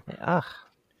we go. Ugh.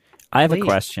 I have a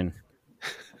question.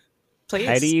 Please.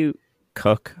 How do you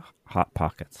cook Hot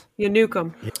Pockets? You nuke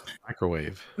them.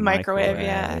 Microwave,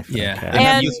 yeah. Yeah. Okay.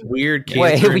 And this weird.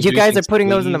 Wait, you guys are putting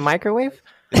those in the microwave?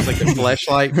 It's like a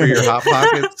fleshlight for your Hot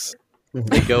Pockets.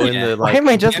 They go in the Why am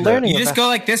I just learning? You just go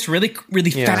like this, really,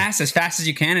 really fast as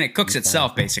you can, and it cooks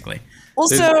itself basically.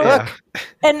 Also,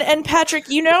 and Patrick,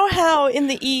 you know how in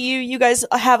the EU you guys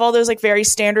have all those very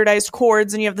standardized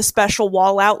cords, and you have the special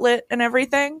wall outlet and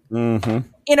everything. Mm-hmm.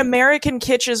 In American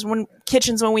kitchens, when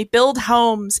we build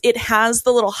homes, it has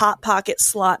the little Hot Pocket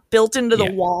slot built into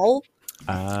the wall,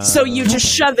 so you just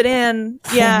shove it in.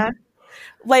 Yeah.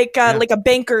 Like a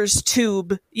banker's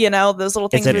tube, those little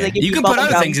things where they give you can put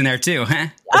other things in there too, huh?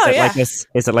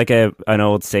 Is it like an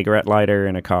old cigarette lighter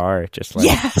in a car? Just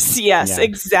yes,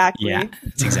 exactly. Yeah,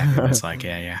 it's exactly what it's like.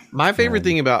 Yeah. My favorite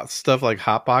thing about stuff like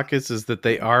Hot Pockets is that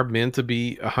they are meant to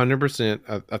be 100%,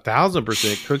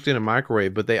 1,000% cooked in a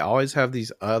microwave, but they always have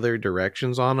these other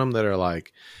directions on them that are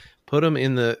put them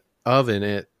in the oven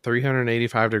at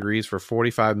 385 degrees for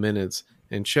 45 minutes.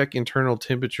 And check internal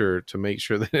temperature to make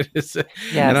sure that it is.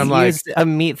 Yeah, and I'm use a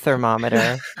meat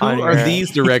thermometer. Who are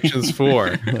these directions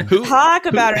for? Talk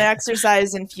about an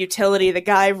exercise in futility. The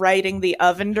guy writing the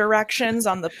oven directions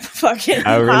on the fucking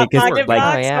Hot Pocket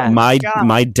box.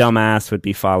 My dumb ass would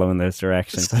be following those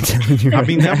directions. I'm telling you.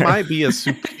 That might be a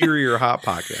superior Hot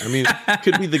Pocket. It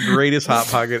could be the greatest Hot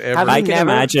Pocket ever. I can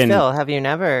imagine. Phil, have you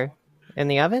never in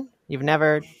the oven? You've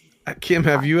never... Kim,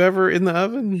 have you ever in the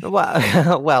oven?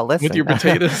 Well, listen. With your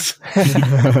potatoes?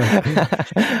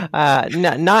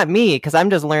 Not me, because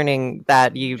I'm just learning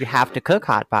that you have to cook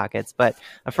Hot Pockets. But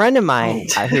a friend of mine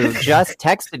who just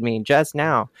texted me just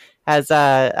now I've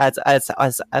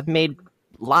made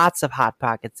lots of Hot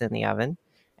Pockets in the oven.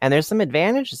 And there's some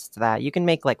advantages to that. You can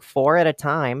make like 4 at a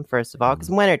time, first of all, because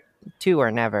 1 or 2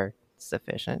 are never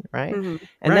sufficient, right? And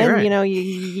then you know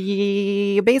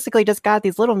you basically just got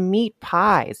these little meat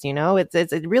pies. You know, it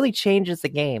really changes the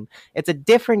game. It's a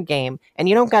different game, and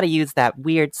you don't got to use that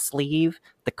weird sleeve,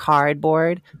 the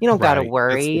cardboard. You don't got to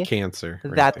worry That's the cancer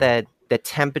that the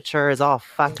temperature is all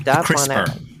fucked up on it.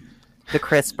 The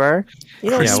crisper, you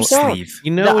know, sleeve.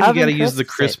 You know, when you got to use the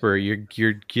crisper,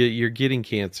 you're getting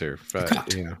cancer.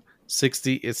 But, you know.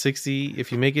 60.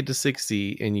 If you make it to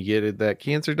 60 and you get that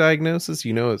cancer diagnosis,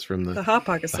 you know it's from the Hot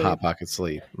Pocket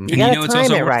sleeve. You gotta time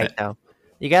it right, though.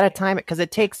 You gotta time it because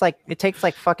it takes like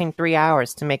fucking 3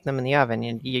 hours to make them in the oven.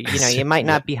 And you know you might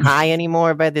not be high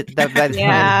anymore by the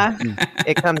time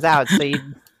it comes out. So you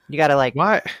gotta like.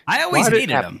 Why? I always hated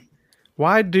them.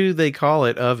 Why do they call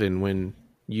it oven when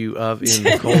you oven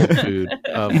the cold food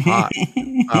of hot?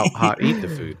 Eat the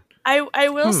food. I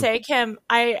will say, Kim,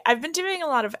 I've been doing a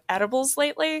lot of edibles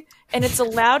lately, and it's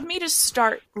allowed me to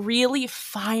start really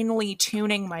finely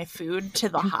tuning my food to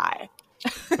the high.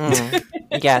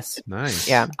 Yes. Nice.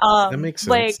 Yeah. That makes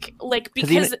sense. Like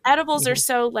because edibles are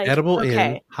so like edible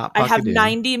okay, hot I have in.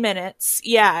 90 minutes.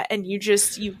 Yeah, and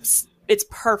it's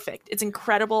perfect. It's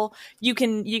incredible. You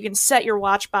can set your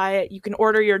watch by it. You can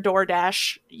order your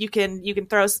DoorDash. You can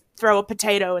throw a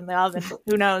potato in the oven.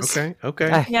 Who knows?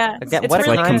 Okay. Yeah. It's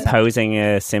really like composing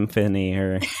a symphony,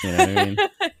 or you know what I mean?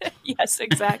 Yes,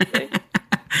 exactly.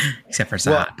 Except for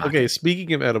some hot pocket. Okay,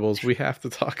 speaking of edibles, we have to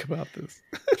talk about this.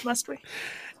 Must we?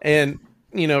 And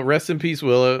you know, rest in peace,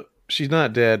 Willow. She's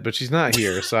not dead, but she's not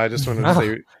here. So I just wanted to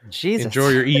say, Jesus. Enjoy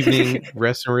your evening,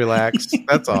 rest and relax.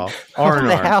 That's all.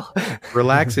 R&R.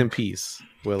 Relax in peace,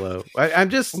 Willow. I'm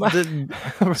just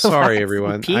sorry,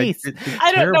 everyone. Peace.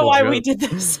 I don't know why we did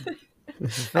this.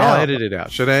 I'll edit it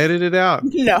out. Should I edit it out?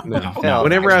 No.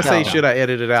 Whenever I say should I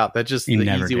edit it out, that's just the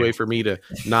easy way for me to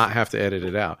not have to edit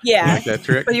it out. Yeah. You like that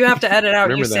trick? But you have to edit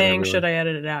out you saying, everyone. should I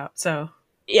edit it out? So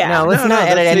yeah. No, let's not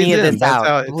edit any of this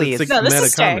out, please. No, this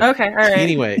is staying. Okay, all right.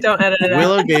 Anyway, don't edit it out.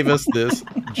 Willow gave us this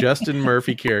Justin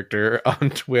Murphy character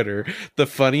on Twitter. The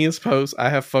funniest post I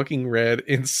have fucking read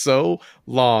in so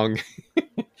long.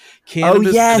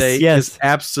 Cannabis today is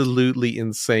absolutely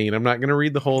insane. I'm not going to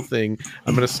read the whole thing.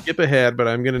 I'm going to skip ahead, but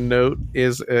I'm going to note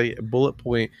is a bullet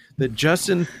point that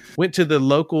Justin went to the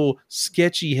local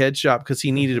sketchy head shop because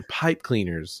he needed pipe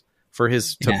cleaners for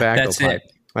his tobacco pipe.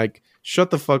 Like,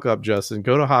 shut the fuck up, Justin.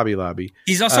 Go to Hobby Lobby.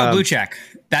 He's also a blue check.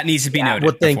 That needs to be noted.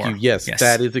 Well, thank you. Yes,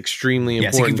 that is extremely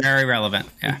important. Yes, very relevant.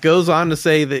 Yeah. It goes on to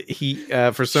say that he,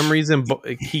 for some reason,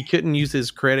 he couldn't use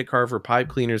his credit card for pipe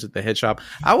cleaners at the head shop.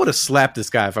 I would have slapped this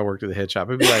guy if I worked at the head shop.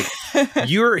 I'd be like,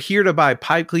 you're here to buy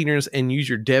pipe cleaners and use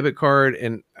your debit card.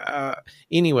 And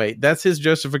anyway, that's his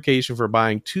justification for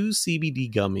buying 2 CBD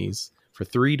gummies for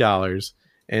 $3.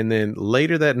 And then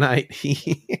later that night,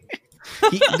 he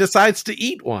decides to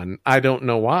eat one. I don't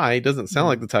know why. He doesn't sound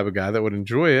like the type of guy that would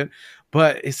enjoy it.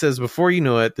 But it says, before you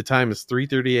know it, the time is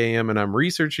 3:30 a.m. and I'm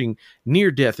researching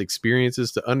near-death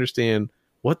experiences to understand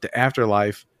what the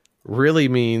afterlife really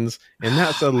means. And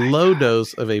that's a low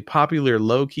dose of a popular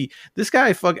low-key. This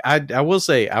guy, I will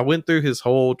say, I went through his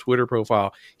whole Twitter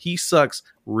profile. He sucks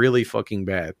really fucking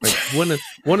bad. Like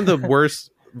one of the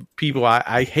worst people.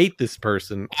 I hate this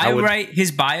person. I write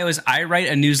his bio is I write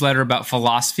a newsletter about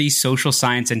philosophy, social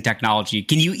science, and technology.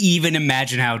 Can you even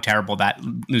imagine how terrible that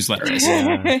newsletter is?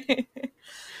 Yeah.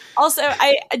 Also,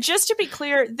 just to be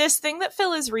clear, this thing that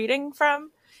Phil is reading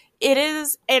from, it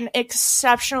is an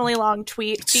exceptionally long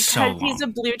tweet because he's a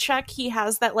blue check. He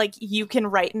has that, like, you can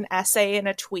write an essay in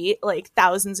a tweet, like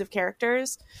thousands of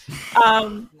characters.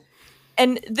 And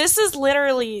this is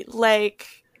literally like,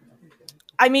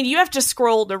 I mean, you have to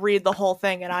scroll to read the whole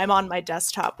thing, and I'm on my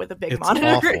desktop with a big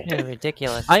monitor. Yeah,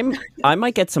 ridiculous. I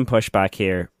might get some pushback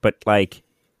here, but like,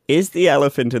 is the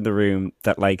elephant in the room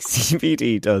that like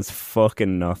CBD does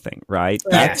fucking nothing, right?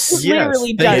 Yes,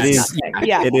 literally does nothing.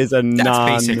 Yeah, it is a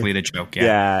That's basically the joke.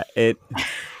 Yeah,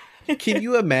 Can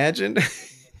you imagine?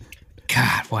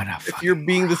 God, what a if you're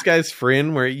being this guy's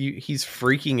friend where he's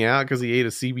freaking out because he ate a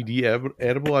CBD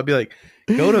edible, I'd be like,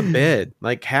 go to bed.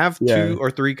 Like, have 2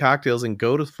 or 3 cocktails and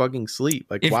go to fucking sleep.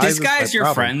 Like, if why this is guy's your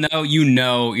friend, though, you're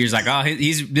like, oh,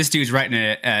 this dude's writing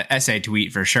an essay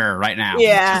tweet for sure right now.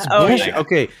 Yeah.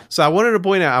 Okay, so I wanted to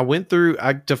point out, I went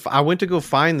to go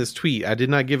find this tweet. I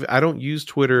don't use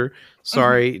Twitter.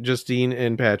 Sorry, Justine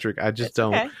and Patrick. I just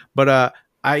don't. Okay. But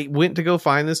I went to go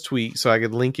find this tweet so I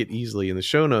could link it easily in the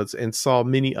show notes, and saw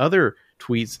many other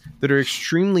tweets that are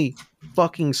extremely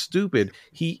fucking stupid.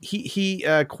 He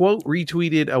quote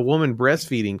retweeted a woman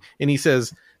breastfeeding, and he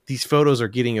says, these photos are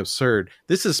getting absurd.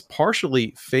 This is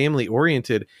partially family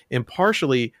oriented and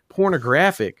partially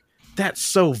pornographic. That's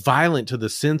so violent to the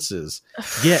senses.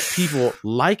 Yet people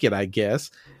like it, I guess.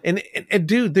 And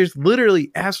dude, there's literally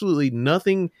absolutely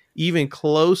nothing even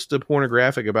close to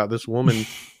pornographic about this woman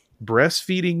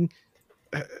breastfeeding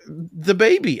the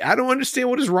baby. I don't understand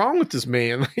what is wrong with this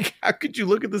man. Like, how could you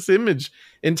look at this image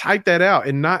and type that out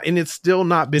and it's still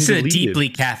not been deleted? This is a deeply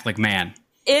Catholic man.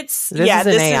 This is an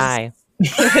AI.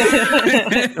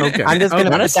 Okay. I'm just going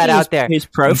to put that out there. His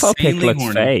profile pic looks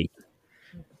fake.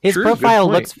 His profile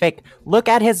looks fake. Look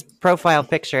at his profile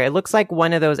picture. It looks like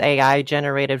one of those AI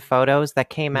generated photos that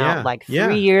came out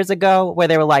 3 years ago, where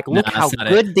they were like, "Look how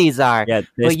good these are." Yeah,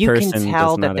 but you can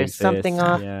tell that there's something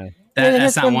off. Yeah.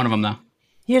 That's not one of them, though.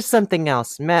 Here's something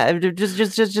else, Matt.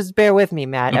 Just bear with me,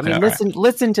 Matt. Okay, I mean,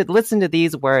 listen to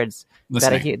these words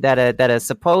that a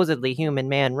supposedly human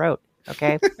man wrote.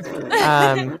 Okay.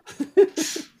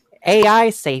 AI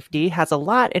safety has a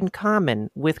lot in common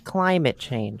with climate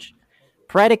change,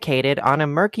 predicated on a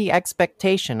murky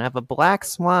expectation of a black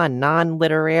swan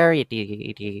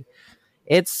non-literarity.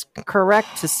 It's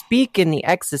correct to speak in the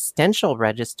existential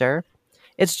register.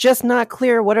 It's just not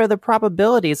clear what are the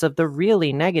probabilities of the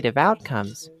really negative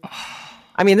outcomes.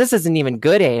 I mean, this isn't even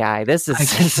good AI. This is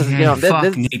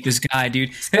hate this guy,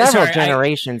 dude. Several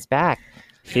generations back.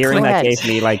 Fearing that gave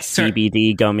me like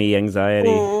CBD gummy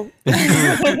anxiety.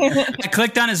 I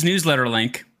clicked on his newsletter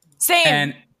link. Same.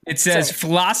 And it says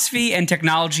philosophy and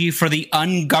technology for the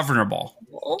ungovernable.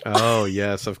 Oh,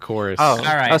 yes, of course. Oh, all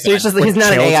right. Oh, so he's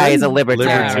not an AI, he's a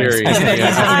libertarian.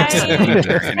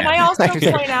 Can I also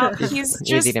point out, he's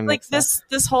just like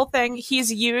this whole thing,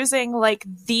 he's using like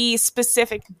the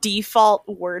specific default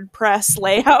WordPress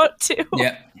layout too.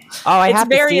 Yeah. Oh, it's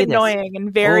very annoying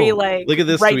and very look at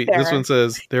this right tweet. There. This one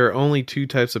says there are only 2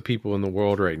 types of people in the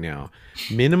world right now: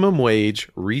 minimum wage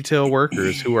retail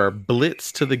workers who are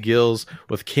blitzed to the gills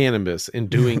with cannabis and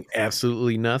doing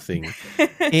absolutely nothing,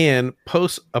 and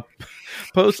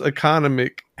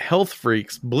post-economic health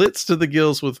freaks blitzed to the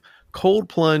gills with cold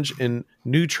plunge and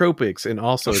nootropics and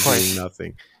also doing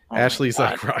nothing. Ashley's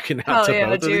like rocking out to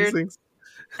both of these things.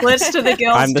 Blitzed to the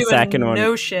gills. I'm the doing second one.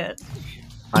 No shit.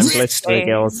 I'm blitzed to the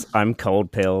gills. I'm cold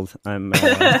pilled. I'm.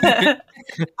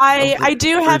 I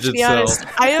do have to be honest.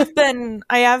 I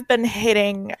have been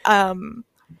hitting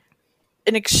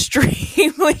an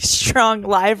extremely strong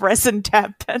live resin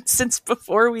tap pen since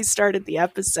before we started the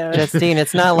episode. Justine,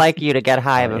 it's not like you to get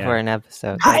high before an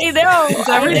episode. I know. Is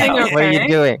everything okay?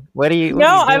 What are you doing?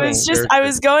 I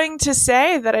was going to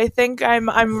say that I think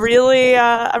I'm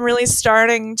really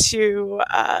starting to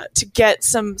get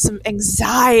some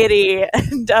anxiety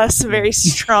and some very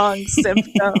strong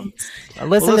symptoms.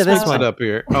 Listen to this one up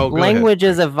here. Oh, language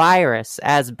is a virus,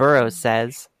 as Burroughs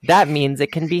says. That means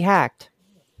it can be hacked.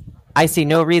 I see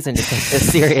no reason to take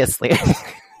this seriously.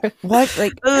 What?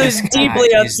 Like, who's deeply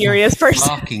unserious person?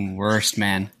 Fucking worst,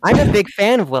 man. I'm a big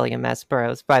fan of William S.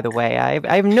 Burroughs, by the way.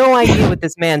 I have no idea what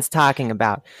this man's talking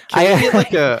about. Can you get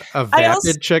like a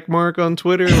vapid check mark on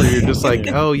Twitter where you're just like,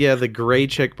 oh yeah, the gray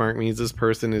check mark means this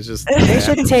person is just. They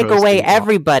should take away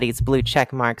everybody's blue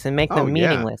check marks and make them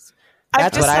meaningless.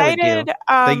 That's what I would do.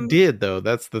 They did, though.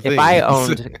 That's the thing. If I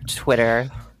owned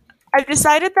Twitter. I've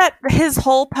decided that his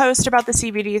whole post about the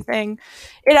CBD thing,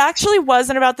 it actually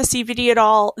wasn't about the CBD at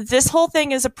all. This whole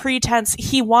thing is a pretense.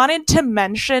 He wanted to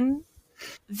mention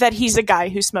that he's a guy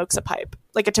who smokes a pipe,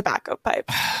 like a tobacco pipe.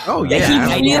 Oh,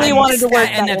 yeah. He really wanted to work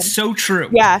and that's so true.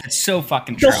 Yeah. It's so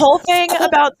fucking true. The whole thing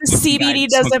about the CBD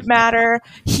doesn't matter.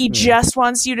 He just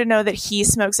wants you to know that he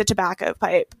smokes a tobacco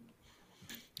pipe.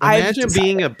 Imagine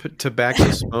being a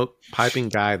tobacco smoke piping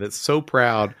guy that's so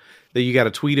proud that you got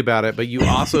to tweet about it, but you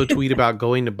also tweet about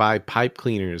going to buy pipe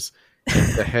cleaners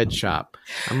at the head shop.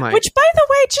 I'm like, which, by the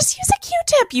way, just use a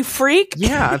Q-tip, you freak.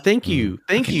 Yeah, thank you.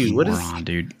 What is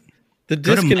dude? The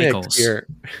disconnect here?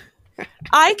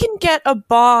 I can get a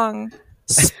bong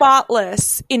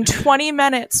spotless in 20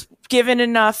 minutes, given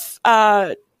enough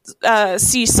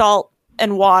sea salt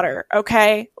and water,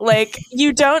 okay? Like,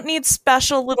 you don't need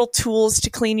special little tools to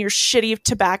clean your shitty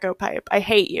tobacco pipe. I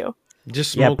hate you.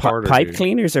 Just smoke harder, pipe dude.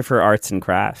 cleaners are for arts and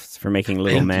crafts, for making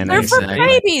little men. They're for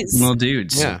babies. Little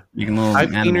dudes. Yeah. You can little Pipe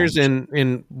animals. cleaners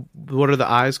in what are the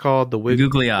eyes called? The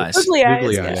Googly eyes. Googly eyes.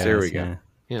 Googly eyes. Yes, There we go.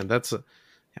 Yeah,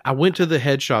 I went to the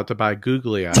head shop to buy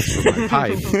googly eyes for my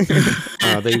pipe.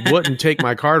 They wouldn't take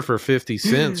my card for 50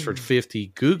 cents for 50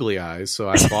 googly eyes, so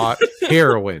I bought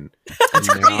heroin.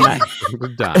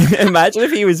 Imagine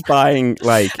if he was buying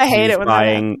I hate it when that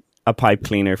buying a pipe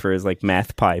cleaner for his like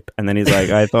meth pipe, and then he's like,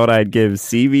 I thought I'd give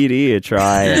CBD a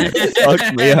try. And it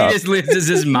fucked me up. He just loses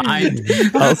his mind.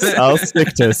 I'll stick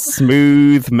to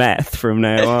smooth meth from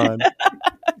now on.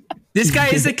 This guy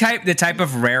is the type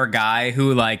of rare guy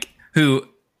who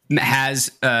has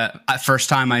first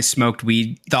time I smoked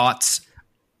weed thoughts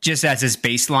just as his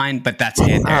baseline, but that's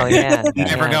it. Oh yeah.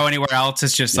 Never go anywhere else.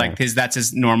 It's just like that's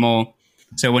his normal.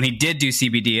 So when he did do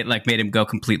CBD, it like made him go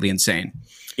completely insane.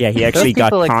 Yeah, he actually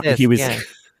got. He was.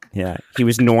 Yeah. He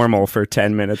was normal for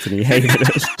 10 minutes and he hated it.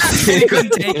 He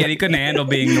couldn't take it. He couldn't handle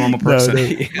being a normal person.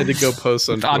 He had to go post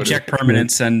on Twitter. Object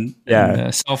permanence and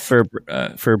self. For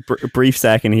a brief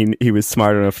second, he was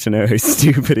smart enough to know how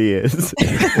stupid he is.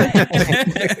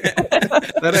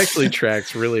 That actually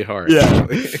tracks really hard. Yeah.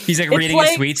 He's like reading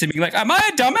his tweets and being like, "Am I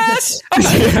a dumbass?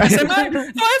 Am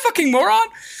I a fucking moron?"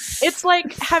 It's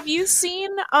like, have you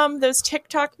seen those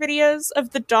TikTok videos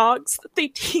of the dogs that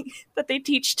they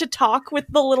teach to talk with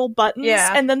the little buttons?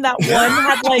 Yeah. And then that one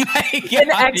had like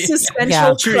an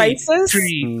existential crisis.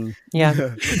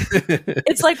 Yeah.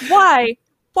 It's like,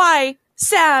 why?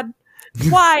 Sad.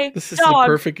 Why? This is dog? the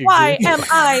perfect Why example.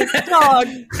 am I dog?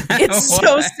 It's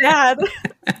so sad.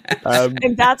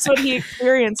 And that's what he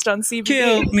experienced on CBD.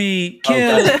 Kill me,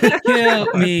 kill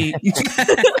me.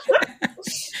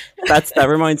 That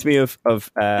reminds me of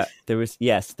there was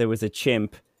a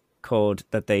chimp called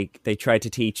that they tried to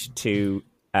teach to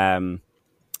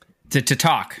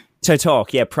talk. To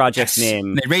talk, yeah, project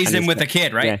name. They raised him with a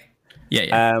kid, right?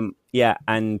 Yeah.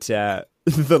 And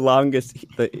the longest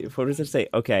what does it say?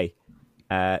 Okay.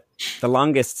 The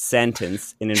longest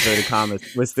sentence in inverted commas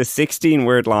was the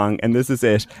 16-word long, and this is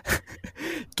it.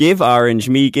 Give orange,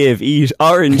 me give, eat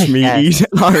orange, me eat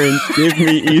orange, give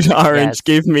me eat orange,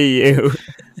 give me you.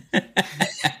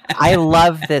 I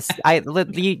love this.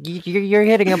 You're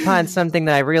hitting upon something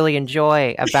that I really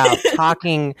enjoy about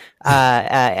talking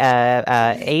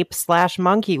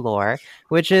ape/monkey lore,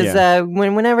 which is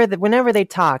whenever they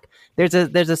talk, there's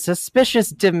a suspicious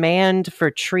demand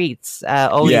for treats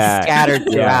always scattered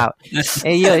throughout.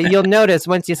 And you'll notice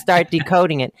once you start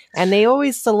decoding it, and they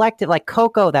always select it like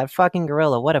Koko, that fucking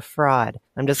gorilla. What a fraud!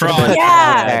 I'm just gonna put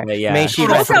that out there. Yeah. May she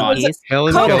Koko rest in was peace.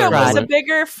 Helen Koko Keller. was a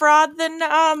bigger fraud than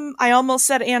I almost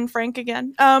said Anne Frank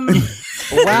again. Wow.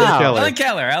 Helen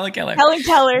Keller. Helen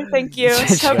Keller, thank you.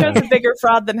 Koko's a bigger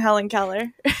fraud than Helen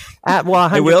Keller. Well,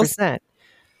 100%.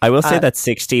 I will say that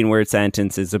 16-word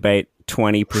sentence is about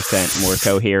 20% more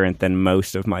coherent than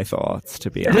most of my thoughts, to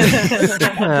be honest. It's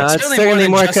certainly certainly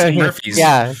more more than Justin coherent. Murphy's.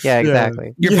 Yeah,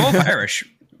 exactly. You're both Irish.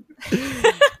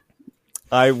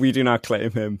 We do not claim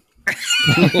him.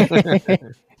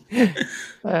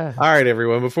 All right,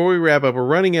 everyone. Before we wrap up, we're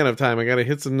running out of time. I got to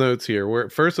hit some notes here.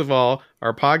 First of all,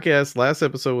 our podcast last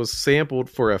episode was sampled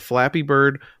for a Flappy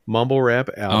Bird mumble rap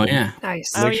album. Oh yeah,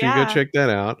 Nice. Make sure you go check that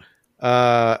out.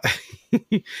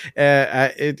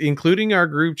 Including our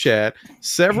group chat,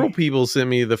 several people sent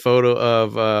me the photo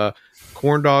of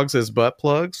corn dogs as butt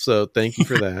plugs. So thank you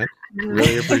for that.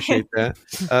 Really appreciate that.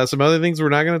 Some other things we're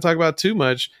not going to talk about too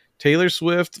much. Taylor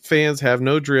Swift fans have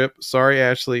no drip. Sorry,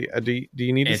 Ashley. Do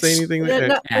you need to say anything?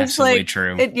 Absolutely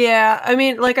true. I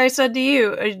mean, like I said to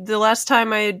you, the less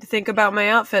time I think about my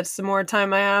outfits, the more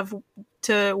time I have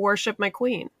to worship my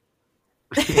queen.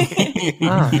 Thank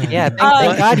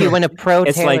God you went a pro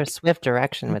Taylor Swift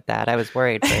direction with that. I was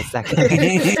worried for a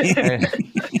second.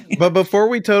 But before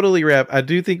we totally wrap, I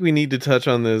do think we need to touch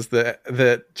on this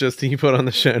that Justine you put on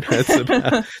the show notes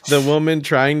about the woman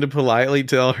trying to politely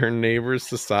tell her neighbors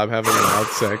to stop having loud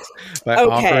sex by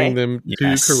offering them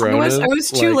two Coronas. I was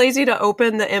too lazy to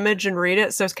open the image and read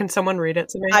it, so can someone read it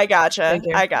to me? I gotcha.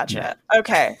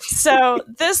 Okay, so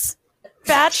this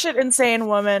batshit insane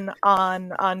woman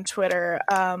on Twitter,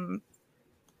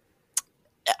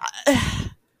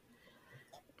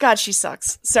 God, she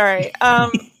sucks. Sorry.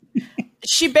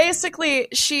 She basically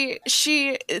she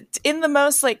in the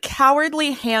most like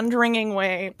cowardly hand-wringing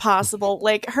way possible,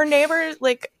 like her neighbors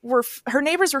were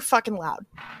fucking loud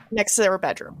next to their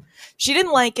bedroom. She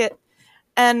didn't like it,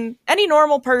 and any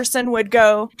normal person would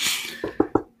go,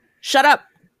 shut up.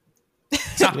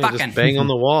 Stop fucking. Just bang on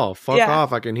the wall. Fuck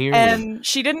off. I can hear you. And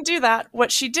she didn't do that.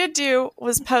 What she did do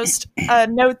was post a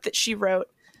note that she wrote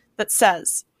that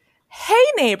says, "Hey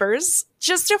neighbors,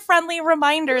 just a friendly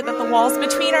reminder that the walls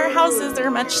between our houses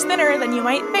are much thinner than you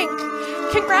might think.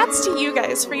 Congrats to you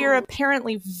guys for your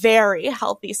apparently very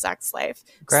healthy sex life.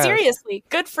 Gross. Seriously,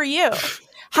 good for you.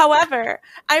 However,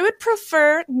 I would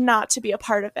prefer not to be a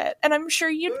part of it, and I'm sure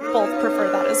you'd both prefer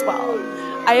that as well.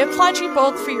 I applaud you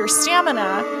both for your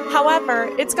stamina. However,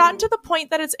 it's gotten to the point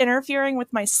that it's interfering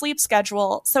with my sleep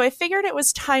schedule, so I figured it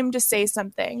was time to say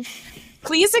something.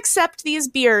 Please accept these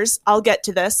beers. I'll get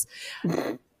to this.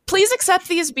 Please accept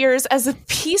these beers as a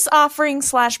peace offering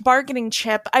 / bargaining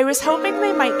chip. I was hoping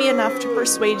they might be enough to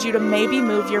persuade you to maybe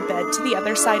move your bed to the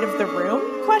other side of the room? ?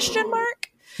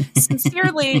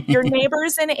 Sincerely, your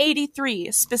neighbors in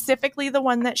 83, specifically the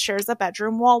one that shares a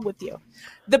bedroom wall with you.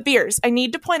 The beers. I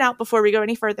need to point out before we go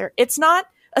any further, it's not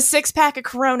a 6-pack of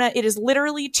Corona. It is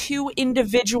literally 2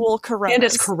 individual Coronas. And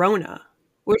it's Corona.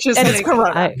 Which is it's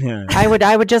Corona.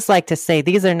 I would just like to say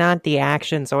these are not the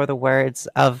actions or the words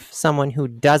of someone who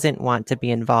doesn't want to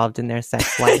be involved in their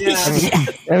sex life.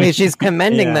 I mean, she's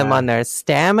commending them on their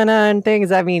stamina and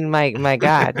things. I mean, my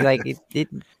God, like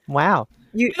wow.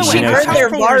 She heard their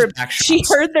vibes. She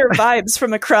heard their vibes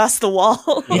from across the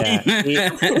wall. Yeah.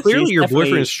 Clearly, your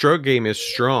boyfriend's stroke game is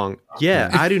strong. Yeah,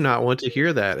 I do not want to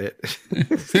hear that.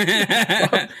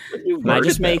 Can I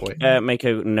just make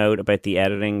a note about the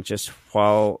editing? Just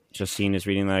while Justine is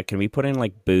reading that, can we put in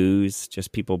like boos?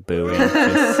 Just people booing.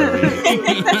 Just so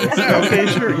okay,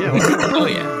 sure. Yeah. Oh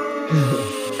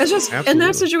yeah. It's just in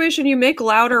that situation, you make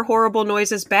louder, horrible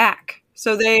noises back,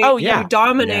 so they you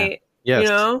dominate. Yeah. Yes. You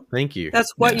know? Thank you.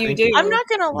 That's what you do. I'm not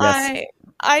gonna lie.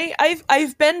 Yes.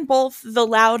 I've been both the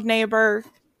loud neighbor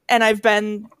and I've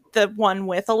been the one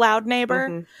with a loud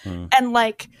neighbor. Mm-hmm. And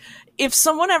like, if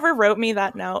someone ever wrote me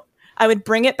that note, I would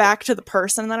bring it back to the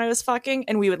person that I was fucking,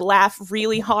 and we would laugh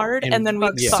really hard, and then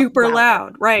we'd super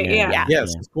loud, right? Yeah.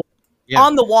 Yes. Yeah.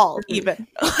 On the wall, even.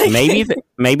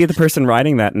 maybe the person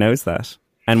writing that knows that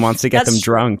and wants to get them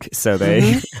drunk, so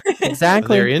they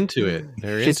exactly they're into it.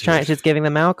 She's giving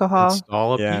them alcohol.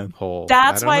 Install a peephole.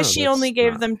 That's why she only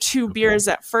gave them 2 beers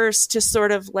at first to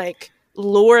sort of like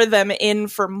lure them in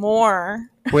for more.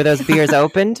 Were those beers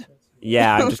opened?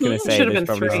 Yeah, I'm just gonna say there's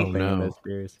probably 3. something in those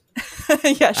beers.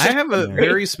 I have a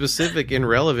very specific and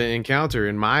relevant encounter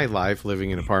in my life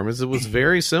living in apartments. It was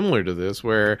very similar to this,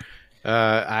 where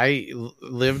I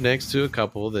lived next to a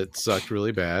couple that sucked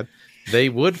really bad. They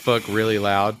would fuck really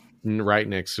loud right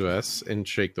next to us and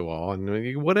shake the wall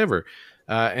and whatever.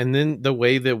 And then the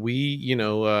way that we,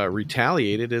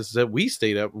 retaliated is that we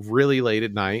stayed up really late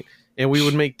at night and we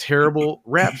would make terrible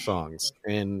rap songs.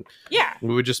 And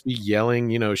we would just be yelling,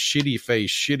 shitty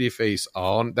face.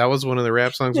 Oh, that was one of the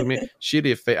rap songs we made.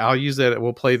 Shitty face. I'll use that.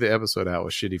 We'll play the episode out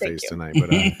with shitty face tonight.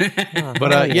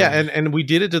 But, and we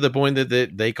did it to the point that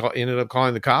they ended up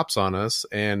calling the cops on us.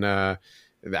 And,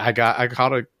 I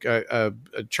caught a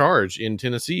charge in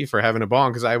Tennessee for having a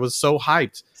bong because I was so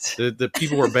hyped. The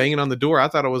people were banging on the door. I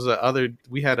thought it was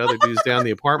we had other dudes down the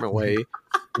apartment way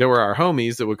that were our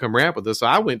homies that would come rap with us. So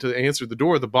I went to answer the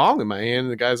door with the bong in my hand,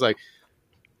 and the guy's like,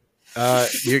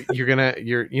 he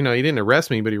didn't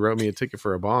arrest me, but he wrote me a ticket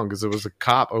for a bong because there was a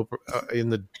cop in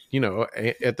the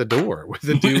at the door with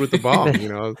the dude with the bong.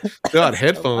 Still had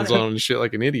headphones on and shit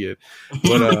like an idiot,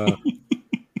 but.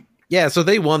 Yeah, so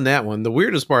they won that one. The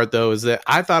weirdest part, though, is that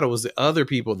I thought it was the other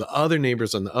people, the other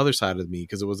neighbors on the other side of me,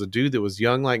 because it was a dude that was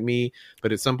young like me,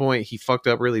 but at some point he fucked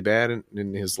up really bad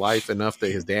in his life enough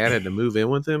that his dad had to move in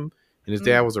with him, and his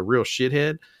dad was a real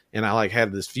shithead, and I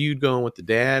had this feud going with the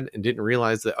dad and didn't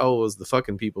realize that, it was the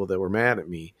fucking people that were mad at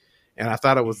me, and I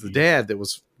thought it was the dad that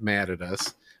was mad at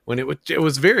us. When it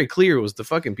was very clear it was the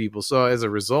fucking people. So as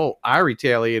a result, I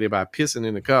retaliated by pissing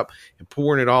in a cup and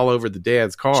pouring it all over the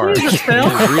dad's car. Jesus, and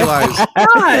I realized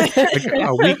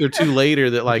a week or 2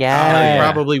 later that it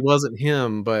probably wasn't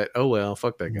him, but oh well,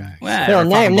 fuck that guy. Phil,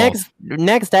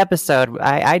 next episode,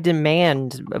 I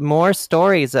demand more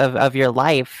stories of your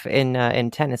life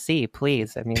in Tennessee,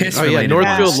 please. I mean,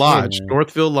 Northfield Lodge,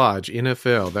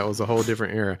 NFL. That was a whole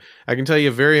different era. I can tell you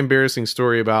a very embarrassing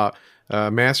story about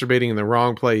masturbating in the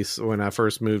wrong place when I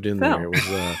first moved in there. It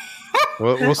was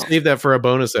we'll save that for a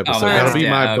bonus episode. That'll be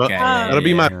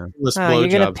my blowjob.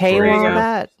 You're gonna pay all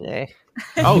that?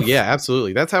 Oh yeah,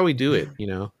 absolutely. That's how we do it.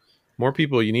 More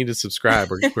people, you need to subscribe.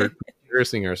 We're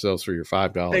embarrassing ourselves for your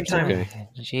 $5. Okay.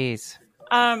 Jeez.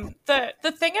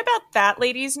 The thing about that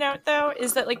lady's note, though,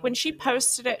 is that like when she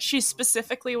posted it, she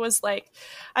specifically was like,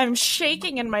 "I'm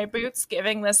shaking in my boots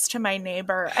giving this to my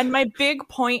neighbor." And my big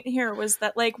point here was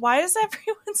that like, why is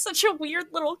everyone such a weird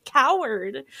little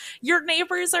coward? Your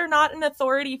neighbors are not an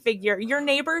authority figure. Your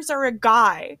neighbors are a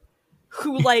guy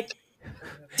who like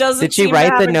doesn't. Did she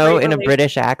write the note in a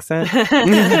British accent?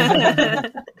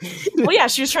 Well, yeah,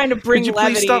 she was trying to bring Could you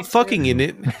levity. please stop fucking in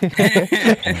it?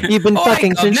 You've been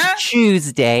fucking since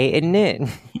Tuesday, isn't it?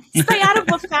 Stay out of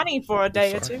the fanny for a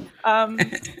day or two.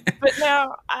 But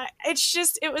no,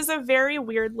 it was a very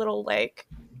weird little like,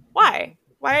 why?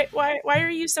 Why are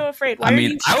you so afraid? Why I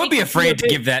mean, I would be afraid to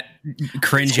give that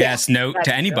cringe ass note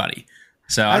to anybody.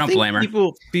 So I don't blame her.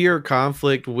 People fear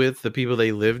conflict with the people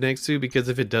they live next to because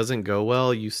if it doesn't go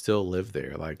well, you still live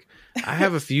there. Like I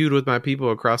have a feud with my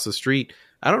people across the street.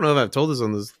 I don't know if I've told this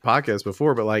on this podcast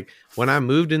before, but like when I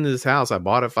moved into this house, I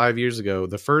bought it 5 years ago.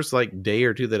 The first like day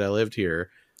or two that I lived here,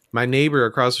 my neighbor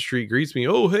across the street greets me.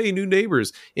 "Oh, hey, new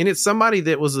neighbors." And it's somebody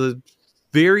that was a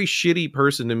very shitty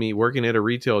person to me working at a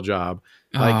retail job.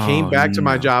 Like came back to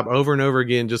my job over and over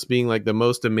again, just being like the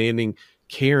most demanding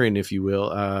Karen, if you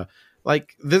will.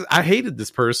 Like this, I hated this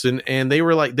person, and they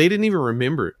were like, they didn't even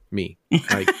remember me.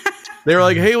 Like they were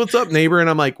like, "Hey, what's up, neighbor?" And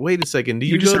I'm like, "Wait a second, do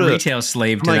you just go a to retail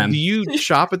slave I'm to like, them? do you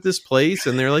shop at this place?"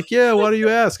 And they're like, "Yeah, why do you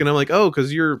ask?" And I'm like, "Oh,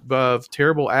 because you're a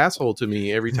terrible asshole to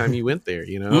me every time you went there."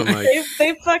 You know, I'm like,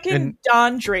 they fucking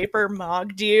Don Draper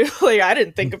mogged you. Like I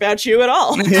didn't think about you at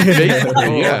all.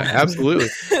 yeah, absolutely.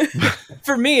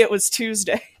 For me, it was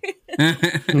Tuesday.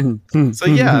 So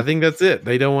yeah, I think that's it.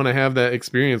 They don't want to have that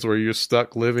experience where you're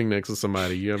stuck living next to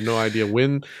somebody. You have no idea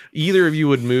when either of you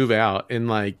would move out, and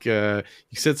like you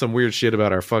said some weird shit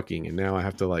about our fucking, and now I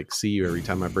have to like see you every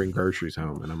time I bring groceries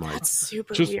home, and I'm like, that's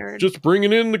super just, weird. Just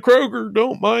bringing in the Kroger.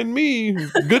 Don't mind me.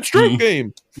 Good stroke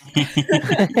game.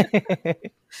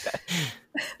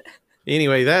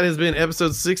 Anyway, that has been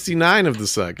episode 69 of The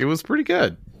Suck. It was pretty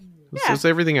good. It's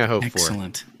everything I hoped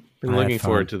Excellent. for. Been looking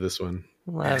forward to this one.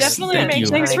 Definitely.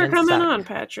 Thanks for coming on,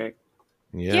 Patrick.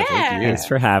 Yeah. Thank you. Thanks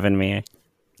for having me.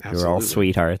 Absolutely. You're all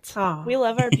sweethearts. Oh. We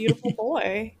love our beautiful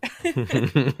boy.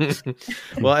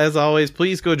 Well, as always,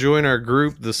 please go join our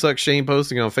group, The Suck Shame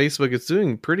Posting on Facebook. It's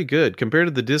doing pretty good compared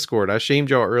to the Discord. I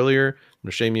shamed y'all earlier. I'm going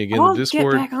to shame you again. The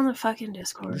Discord. Get back on the fucking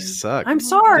Discord. You suck. I'm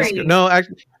sorry. No,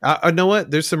 actually, I know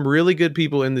what? There's some really good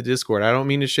people in the Discord. I don't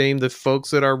mean to shame the folks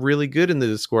that are really good in the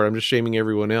Discord. I'm just shaming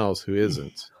everyone else who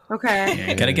isn't. Okay.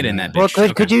 Yeah, gotta get in that Well,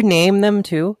 bitch. could you name them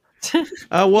too?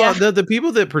 The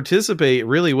people that participate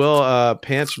really well,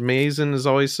 Panch Mason is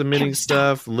always submitting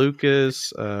stuff.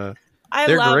 Lucas, I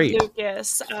they're love great.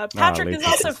 Lucas. Patrick is Lucas.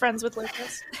 also friends with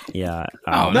Lucas. Yeah.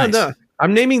 Nice. No.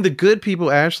 I'm naming the good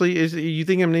people, Ashley. You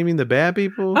think I'm naming the bad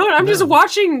people? Oh, I'm just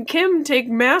watching Kim take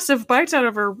massive bites out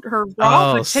of her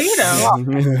raw potato.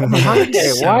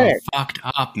 So fucked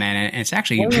up, man, and it's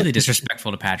actually really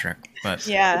disrespectful to Patrick. But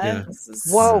Yeah.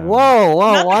 Whoa!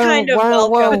 Not the kind of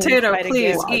welcome Potato, fight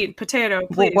please again. eat potato,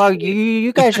 please. Well,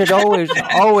 you guys should always give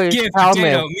tell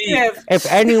potato me meat.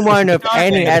 if anyone of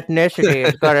any ethnicity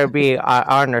is going to be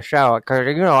on the show, because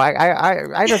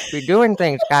I just be doing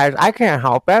things, guys. I can't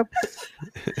help it.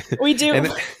 We do.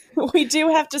 We do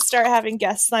have to start having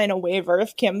guests sign a waiver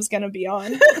if Kim's going to be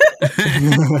on.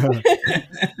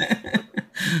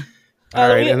 All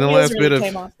right, and the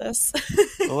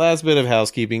last bit of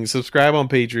housekeeping: subscribe on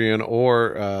Patreon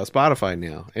or Spotify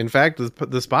now. In fact, the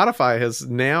Spotify has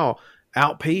now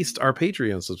outpaced our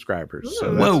Patreon subscribers.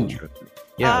 So that's interesting.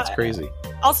 Yeah, it's crazy.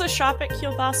 Also, shop at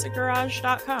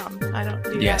kielbasagarage.com. I don't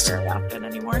do that very often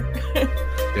anymore.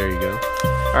 There you go.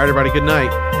 All right, everybody. Good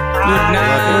night. Good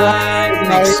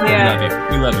night.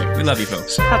 We love you. We love you,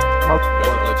 folks. Let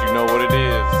you know what it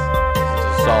is. It's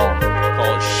a song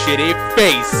called Shitty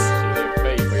Face.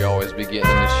 We always be getting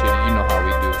this shitty. You know how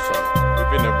we do, so we're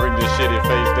finna bring this shitty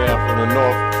face down from the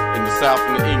north in the south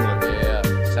into England. Yeah,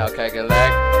 South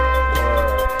Cackalack.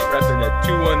 Repping the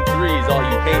 213s, all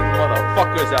you hating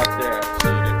motherfuckers out there.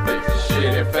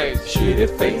 Shitty face, shitty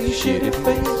face, shitty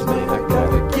face. Man, I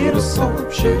gotta get us some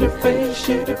shitty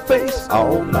face.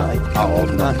 All night,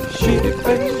 shitty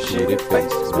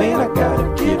face. Man, I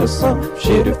gotta get us some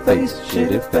shitty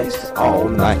face. All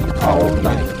night.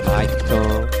 Night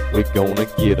come, we gonna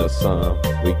get us some.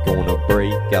 We gonna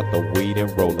break out the weed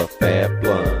and roll a fat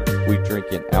blunt. We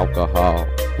drinking alcohol,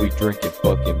 we drinking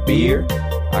fucking beer.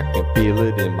 I can feel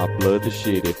it in my blood, the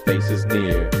shitty face is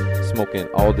near. Smoking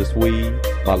all this weed,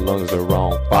 my lungs are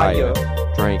on fire.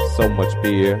 Drank so much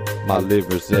beer, my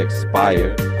liver's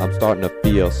expired. I'm starting to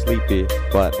feel sleepy,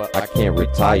 but I can't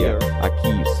retire. I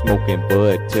keep smoking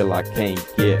bud till I can't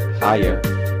get higher.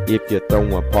 If you're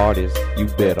throwing parties, you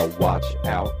better watch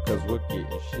out, cause we're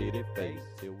getting shitty face.